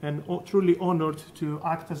delighted and truly honored to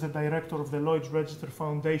act as the director of the Lloyd's Register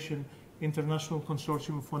Foundation International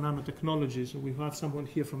Consortium for Nanotechnologies. We have someone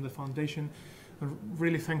here from the foundation. I'm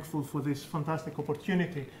really thankful for this fantastic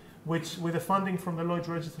opportunity, which with the funding from the Lloyd's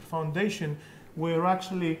Register Foundation, we're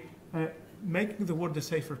actually making the world a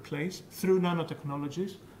safer place through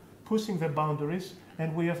nanotechnologies, pushing the boundaries,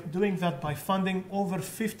 and we are doing that by funding over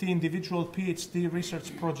 50 individual PhD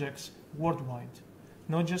research projects worldwide.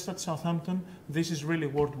 Not just at Southampton, this is really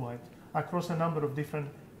worldwide, across a number of different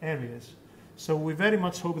areas. So we very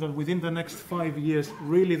much hope that within the next 5 years,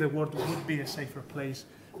 really the world would be a safer place,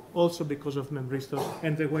 also because of Memristive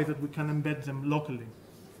and the way that we can embed them locally.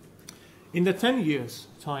 In the 10 years'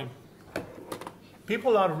 time,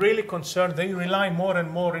 people are really concerned. They rely more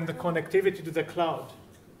and more in the connectivity to the cloud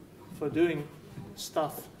for doing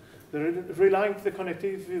stuff. They're relying on the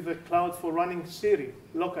connectivity to the cloud for running Siri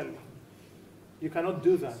locally. You cannot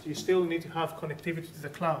do that. You still need to have connectivity to the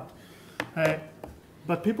cloud.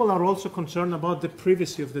 But people are also concerned about the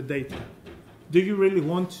privacy of the data. Do you really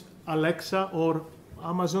want Alexa or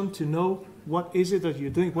Amazon to know what is it that you're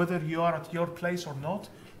doing, whether you are at your place or not?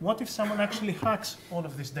 What if someone actually hacks all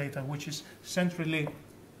of this data, which is centrally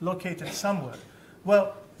located somewhere?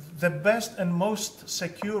 Well, the best and most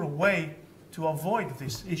secure way to avoid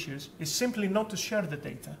these issues is simply not to share the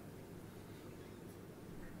data.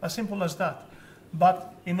 As simple as that.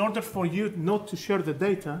 But in order for you not to share the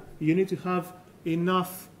data, you need to have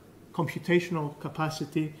enough computational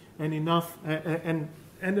capacity and enough and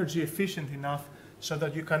energy efficient enough so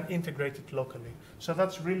that you can integrate it locally. So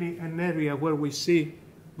that's really an area where we see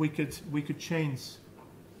we could change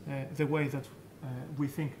the way that we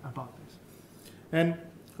think about this. And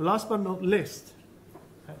last but not least,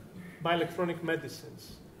 bioelectronic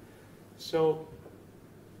medicines. So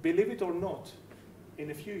believe it or not, in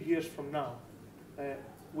a few years from now,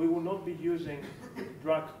 we will not be using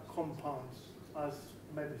drug compounds as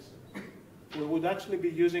medicine. We would actually be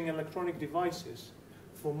using electronic devices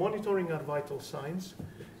for monitoring our vital signs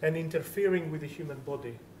and interfering with the human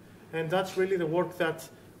body. And that's really the work that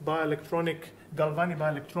Galvani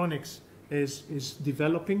Bioelectronics is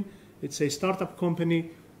developing. It's a startup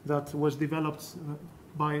company that was developed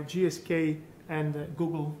by GSK and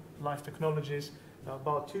Google Life Technologies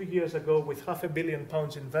about 2 years ago with £500 million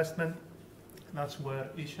investment. That's where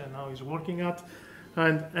Isha now is working at.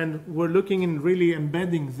 And we're looking in really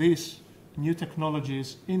embedding these new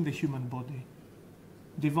technologies in the human body.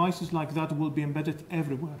 Devices like that will be embedded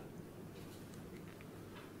everywhere.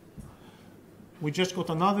 We just got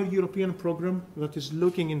another European program that is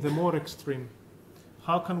looking in the more extreme.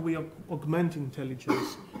 How can we augment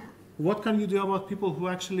intelligence? What can you do about people who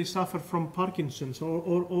actually suffer from Parkinson's or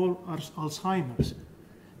Alzheimer's?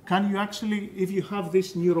 Can you actually, if you have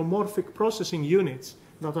these neuromorphic processing units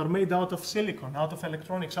that are made out of silicon, out of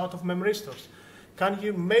electronics, out of memristors, can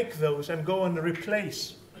you make those and go and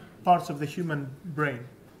replace parts of the human brain?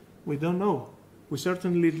 We don't know. We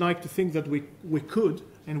certainly like to think that we could,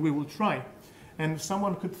 and we will try. And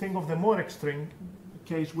someone could think of the more extreme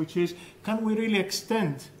case, which is, can we really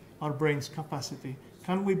extend our brain's capacity?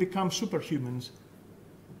 Can we become superhumans?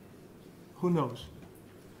 Who knows?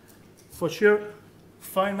 For sure,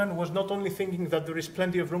 Feynman was not only thinking that there is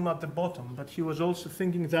plenty of room at the bottom, but he was also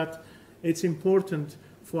thinking that it's important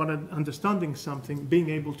for understanding something, being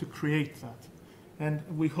able to create that. And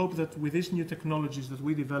we hope that with these new technologies that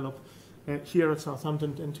we develop here at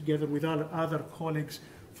Southampton and together with our other colleagues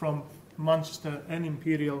from Manchester and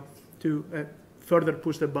Imperial to further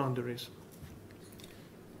push the boundaries.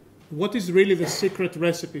 What is really the secret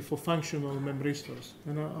recipe for functional memristors?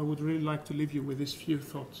 And I would really like to leave you with these few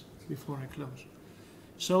thoughts before I close.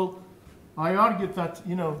 So I argued that,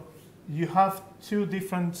 you have two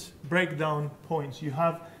different breakdown points. You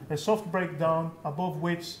have a soft breakdown above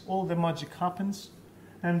which all the magic happens,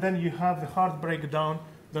 and then you have the hard breakdown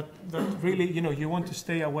that really, you want to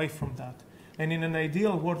stay away from that. And in an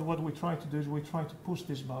ideal world, what we try to do is we try to push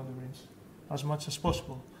these boundaries as much as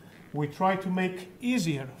possible. We try to make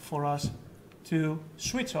easier for us to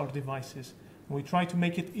switch our devices. We try to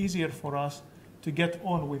make it easier for us to get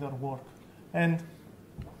on with our work. And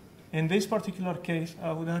in this particular case,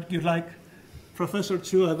 I would argue, like Professor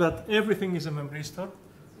Chua, that everything is a memristor.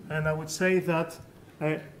 And I would say that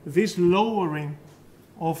this lowering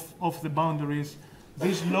of the boundaries,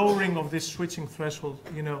 this lowering of this switching threshold,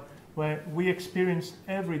 where we experience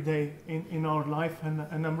every day in our life.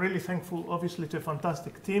 And I'm really thankful, obviously, to a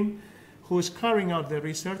fantastic team who is carrying out the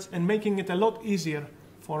research and making it a lot easier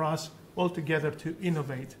for us all together to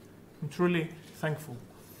innovate. I'm truly thankful.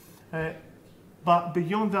 But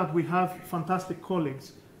beyond that, we have fantastic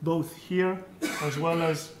colleagues, both here as well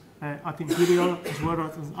as at Imperial, as well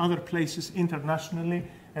as other places internationally.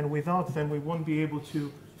 And without them, we won't be able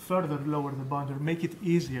to further lower the boundary, make it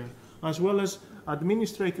easier, as well as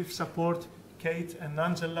administrative support, Kate and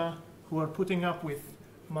Angela, who are putting up with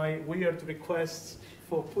my weird requests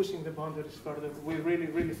for pushing the boundaries further. We're really,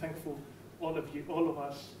 really thankful, all of you, all of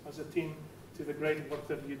us as a team, to the great work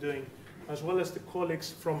that you're doing, as well as the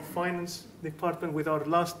colleagues from finance department with our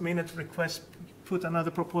last minute request, put another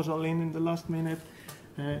proposal in the last minute.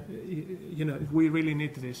 We really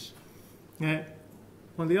need this.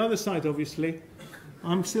 On the other side, obviously,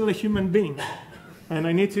 I'm still a human being, and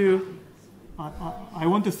I need to, I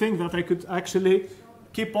want to think that I could actually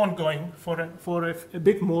keep on going for a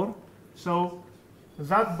bit more. So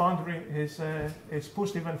that boundary is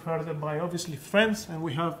pushed even further by, obviously, friends, and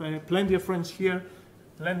we have plenty of friends here.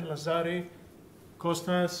 Len Lazari,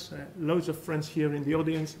 Kostas, loads of friends here in the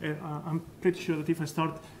audience. I'm pretty sure that if I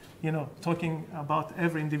start, talking about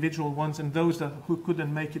every individual ones and those who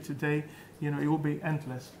couldn't make it today, it will be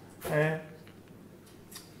endless.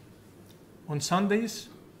 On Sundays,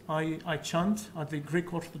 I chant at the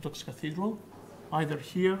Greek Orthodox Cathedral, either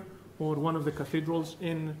here or one of the cathedrals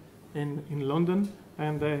in London,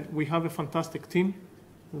 and we have a fantastic team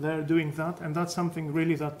there doing that, and that's something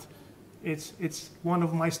really that it's one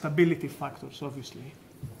of my stability factors, obviously.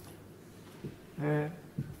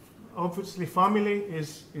 Obviously, family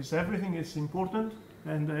is everything. It's important,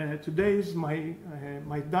 and today is my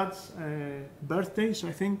dad's birthday, so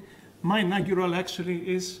I think my inaugural actually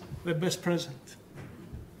is the best present.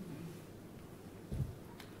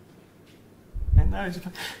 And now it's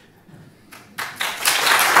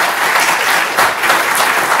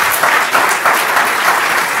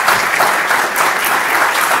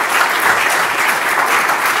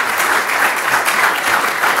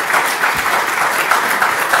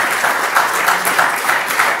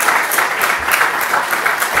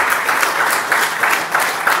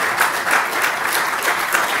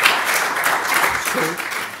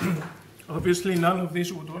obviously, none of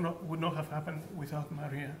this would not have happened without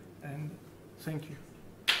Maria, and thank you.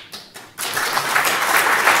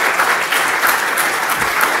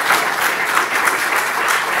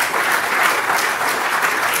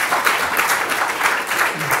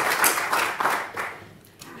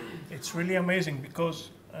 It's really amazing because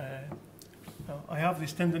I have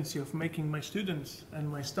this tendency of making my students and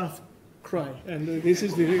my staff cry, and this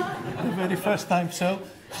is the very first time. So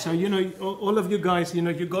all of you guys,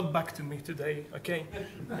 you got back to me today, okay?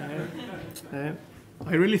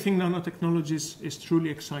 I really think nanotechnologies is truly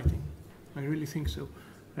exciting. I really think so,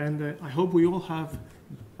 and I hope we all have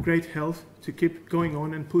great health to keep going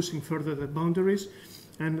on and pushing further the boundaries.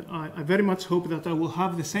 And I very much hope that I will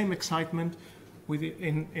have the same excitement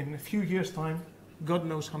in a few years' time. God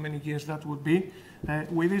knows how many years that would be,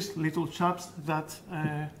 with these little chaps that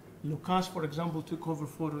Lucas, for example, took over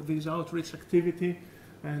for this outreach activity.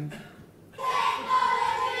 And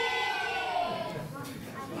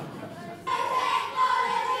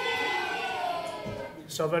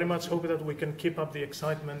so I very much hope that we can keep up the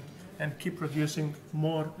excitement and keep producing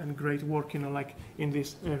more and great work, like in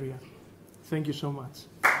this area. Thank you so much.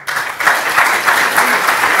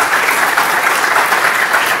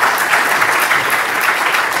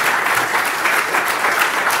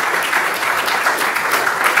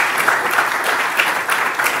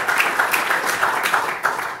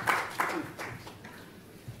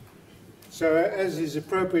 So, as is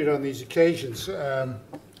appropriate on these occasions, and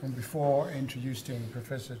before introducing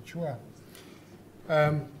Professor Chua,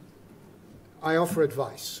 I offer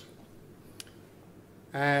advice.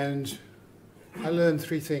 And I learned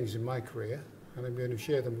 3 things in my career, and I'm going to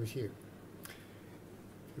share them with you.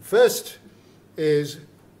 The first is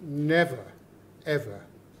never, ever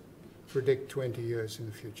predict 20 years in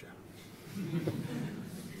the future.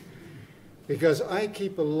 Because I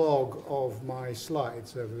keep a log of my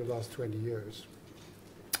slides over the last 20 years.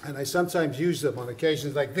 And I sometimes use them on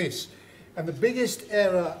occasions like this. And the biggest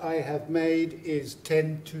error I have made is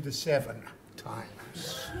 10 to the 7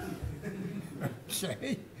 times.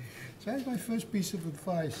 Okay? So that's my first piece of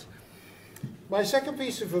advice. My second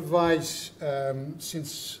piece of advice,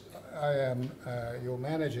 since I am your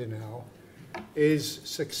manager now, is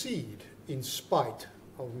succeed in spite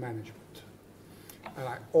of management. And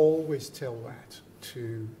I always tell that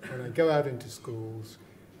to, when I go out into schools,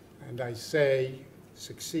 and I say,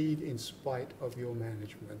 succeed in spite of your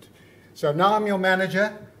management. So now I'm your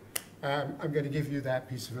manager, I'm going to give you that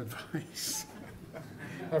piece of advice.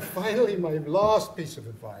 And finally, my last piece of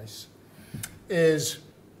advice is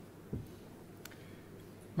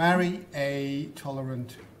marry a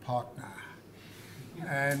tolerant partner.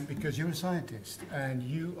 And because you're a scientist and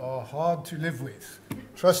you are hard to live with.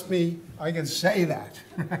 Trust me, I can say that,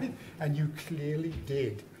 right? And you clearly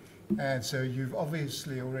did. And so you've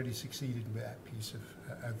obviously already succeeded with that piece of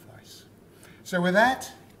advice. So with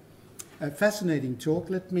that, a fascinating talk,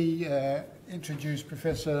 let me introduce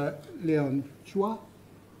Professor Leon Chua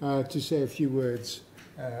to say a few words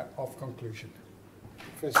of conclusion.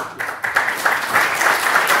 Professor Chua.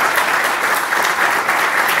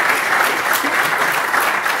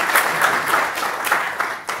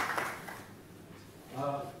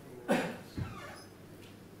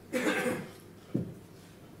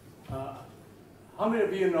 How many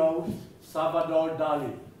of you know Salvador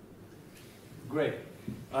Dali? Great.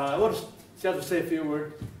 I want to just say a few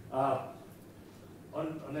words. On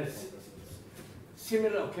a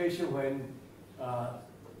similar occasion when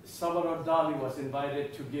Salvador Dali was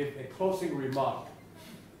invited to give a closing remark.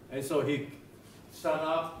 And so he stood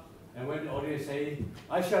up and went to the audience saying,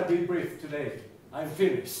 I shall be brief today. I'm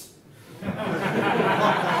finished.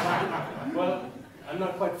 Well, I'm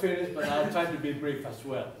not quite finished, but I'll try to be brief as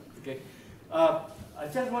well. Okay. I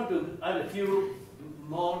just want to add a few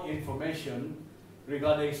more information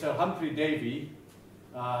regarding Sir Humphrey Davy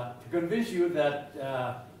to convince you that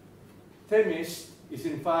Themis is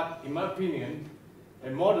in fact, in my opinion, a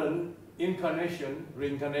modern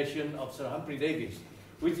reincarnation of Sir Humphrey Davy,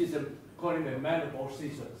 which is calling him a man of all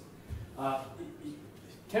seasons.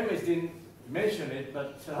 Themis didn't mention it,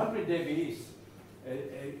 but Sir Humphrey Davy is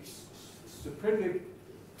a supremely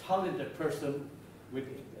talented person with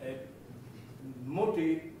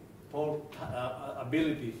multiple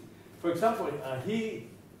abilities. For example, he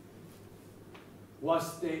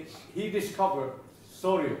discovered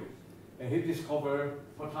sodium and he discovered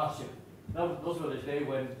potassium. Those were the days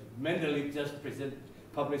when Mendeleev just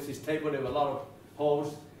published his table. There were a lot of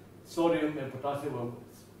holes. Sodium and potassium were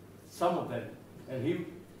some of them, and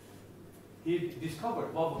he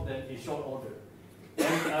discovered both of them in short order.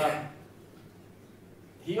 And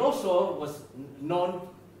he also was known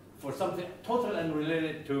for something totally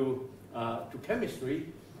unrelated to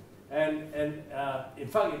chemistry, and in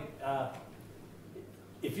fact,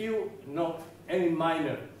 if you know any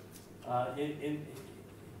miner,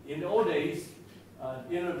 in the old days,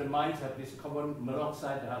 the mines have this carbon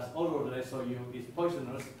monoxide that has odorless, so it's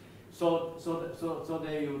poisonous. So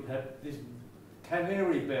they would have these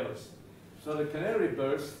canary birds. So the canary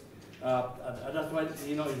birds, that's why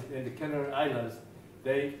in the Canary Islands,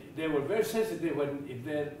 they were very sensitive when if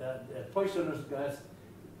they're poisonous gas,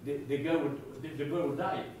 the bird would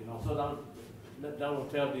die. So that will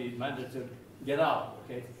tell the manager to get out.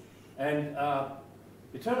 Okay, and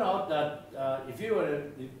it turned out that if you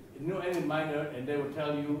knew any miner and they would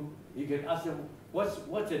tell you, you can ask them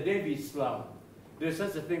what's a Davy's slump. There's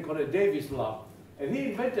such a thing called a Davy's slump, and he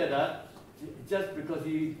invented that just because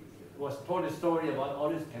he was told a story about all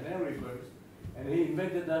these canary birds, and he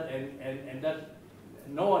invented that, and that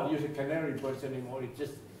no one uses canary birds anymore. They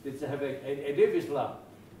just have a Davy's slump,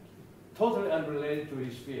 totally unrelated to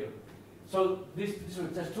his field. So this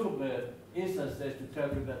was just two instances to tell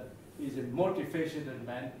you that he's a multifaceted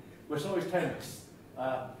man, but so is Themis.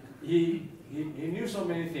 He knew so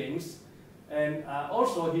many things, and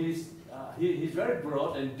also he's very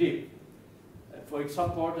broad and deep. For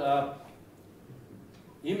example,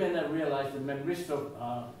 you may not realize that Memristive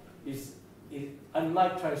is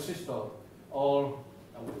unlike Transistor or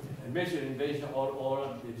a major invention or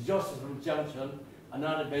the Josephson junction,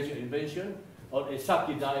 another major invention, or a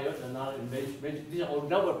Saki diode, another invention. These are all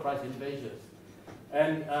Nobel Prize inventions.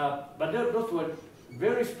 And but those were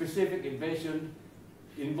very specific inventions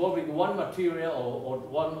involving one material or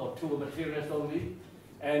one or two materials only,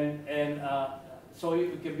 and so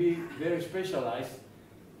it can be very specialized.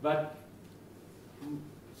 But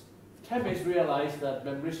Themis realized that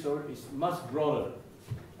memristor is much broader.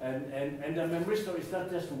 And the memristor is not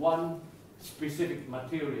just one specific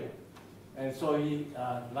material. And so he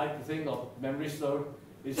liked to think of memristor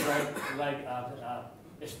is like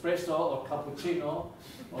espresso or cappuccino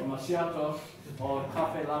or macchiato or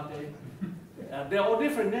cafe latte. They're all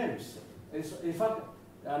different names. In fact,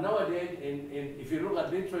 nowadays, if you look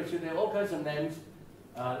at literature, there are all kinds of names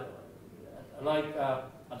like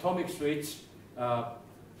atomic switch,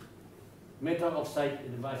 metal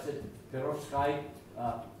oxide devices, perovskite,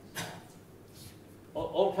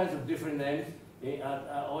 all kinds of different names,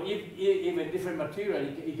 or even different material.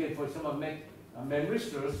 You can, for example, make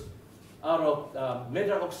memristors out of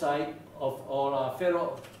metal oxide or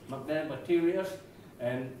ferromagnetic materials,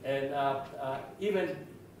 and even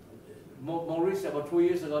more recent, about 2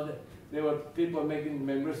 years ago, there were people making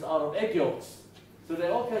memristors out of egg yolks. So there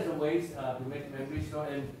are all kinds of ways to make memristor,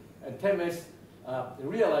 and Themis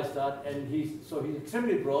realized that, and he's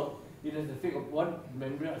extremely broad. He doesn't think of one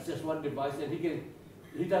memory as just one device, and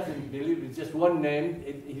he doesn't believe it's just one name.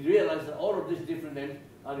 He realized that all of these different names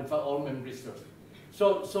are in fact all memristors.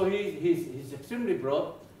 So he's extremely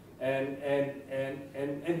broad and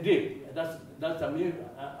deep. That's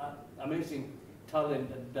amazing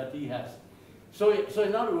talent that he has. So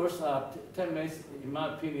in other words, Themis, in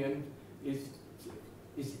my opinion,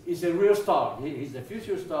 is a real star. He's a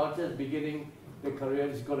future star, just beginning the career.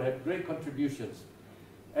 He's going to have great contributions.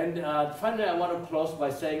 And finally, I want to close by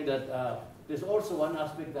saying that there's also one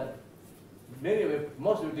aspect that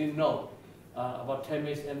most of you didn't know about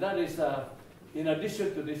Themis, and that is, in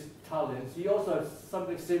addition to these talents, he also has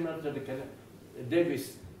something similar to the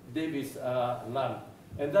Davis Lamb,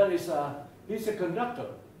 and that is he's a conductor,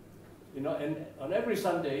 you know. And on every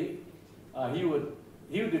Sunday, he would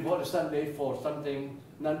devote a Sunday for something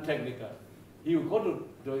non-technical. He would go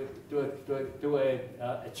to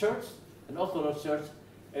a church, an Orthodox church,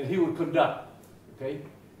 and he would conduct, okay?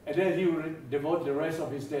 And then he would devote the rest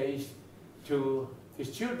of his days to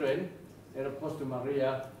his children, and of course to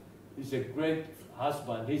Maria. He's a great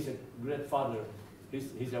husband, he's a great father,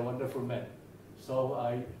 he's a wonderful man. So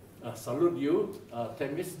I salute you,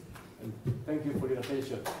 Themis, and thank you for your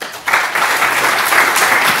attention.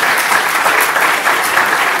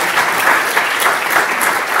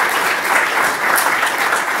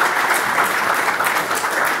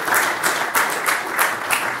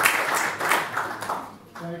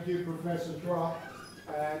 Thank you, Professor Tra.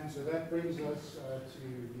 And so that brings us to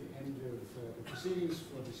the end of the proceedings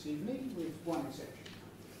for this evening, with one exception.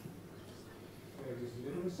 There is a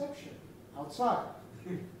little reception outside.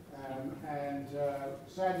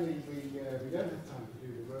 Sadly, we don't have time to do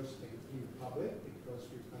the roasting in public because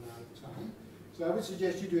we've run out of time. So I would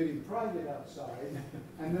suggest you do it in private outside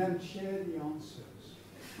and then share the answers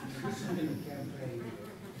in the listening campaign.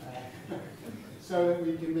 So that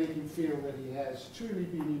we can make him feel that he has truly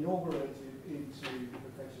been inaugurated into the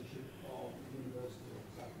professorship of the University of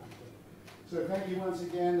Southampton. So thank you once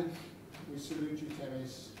again. We salute you,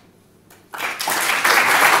 Themis.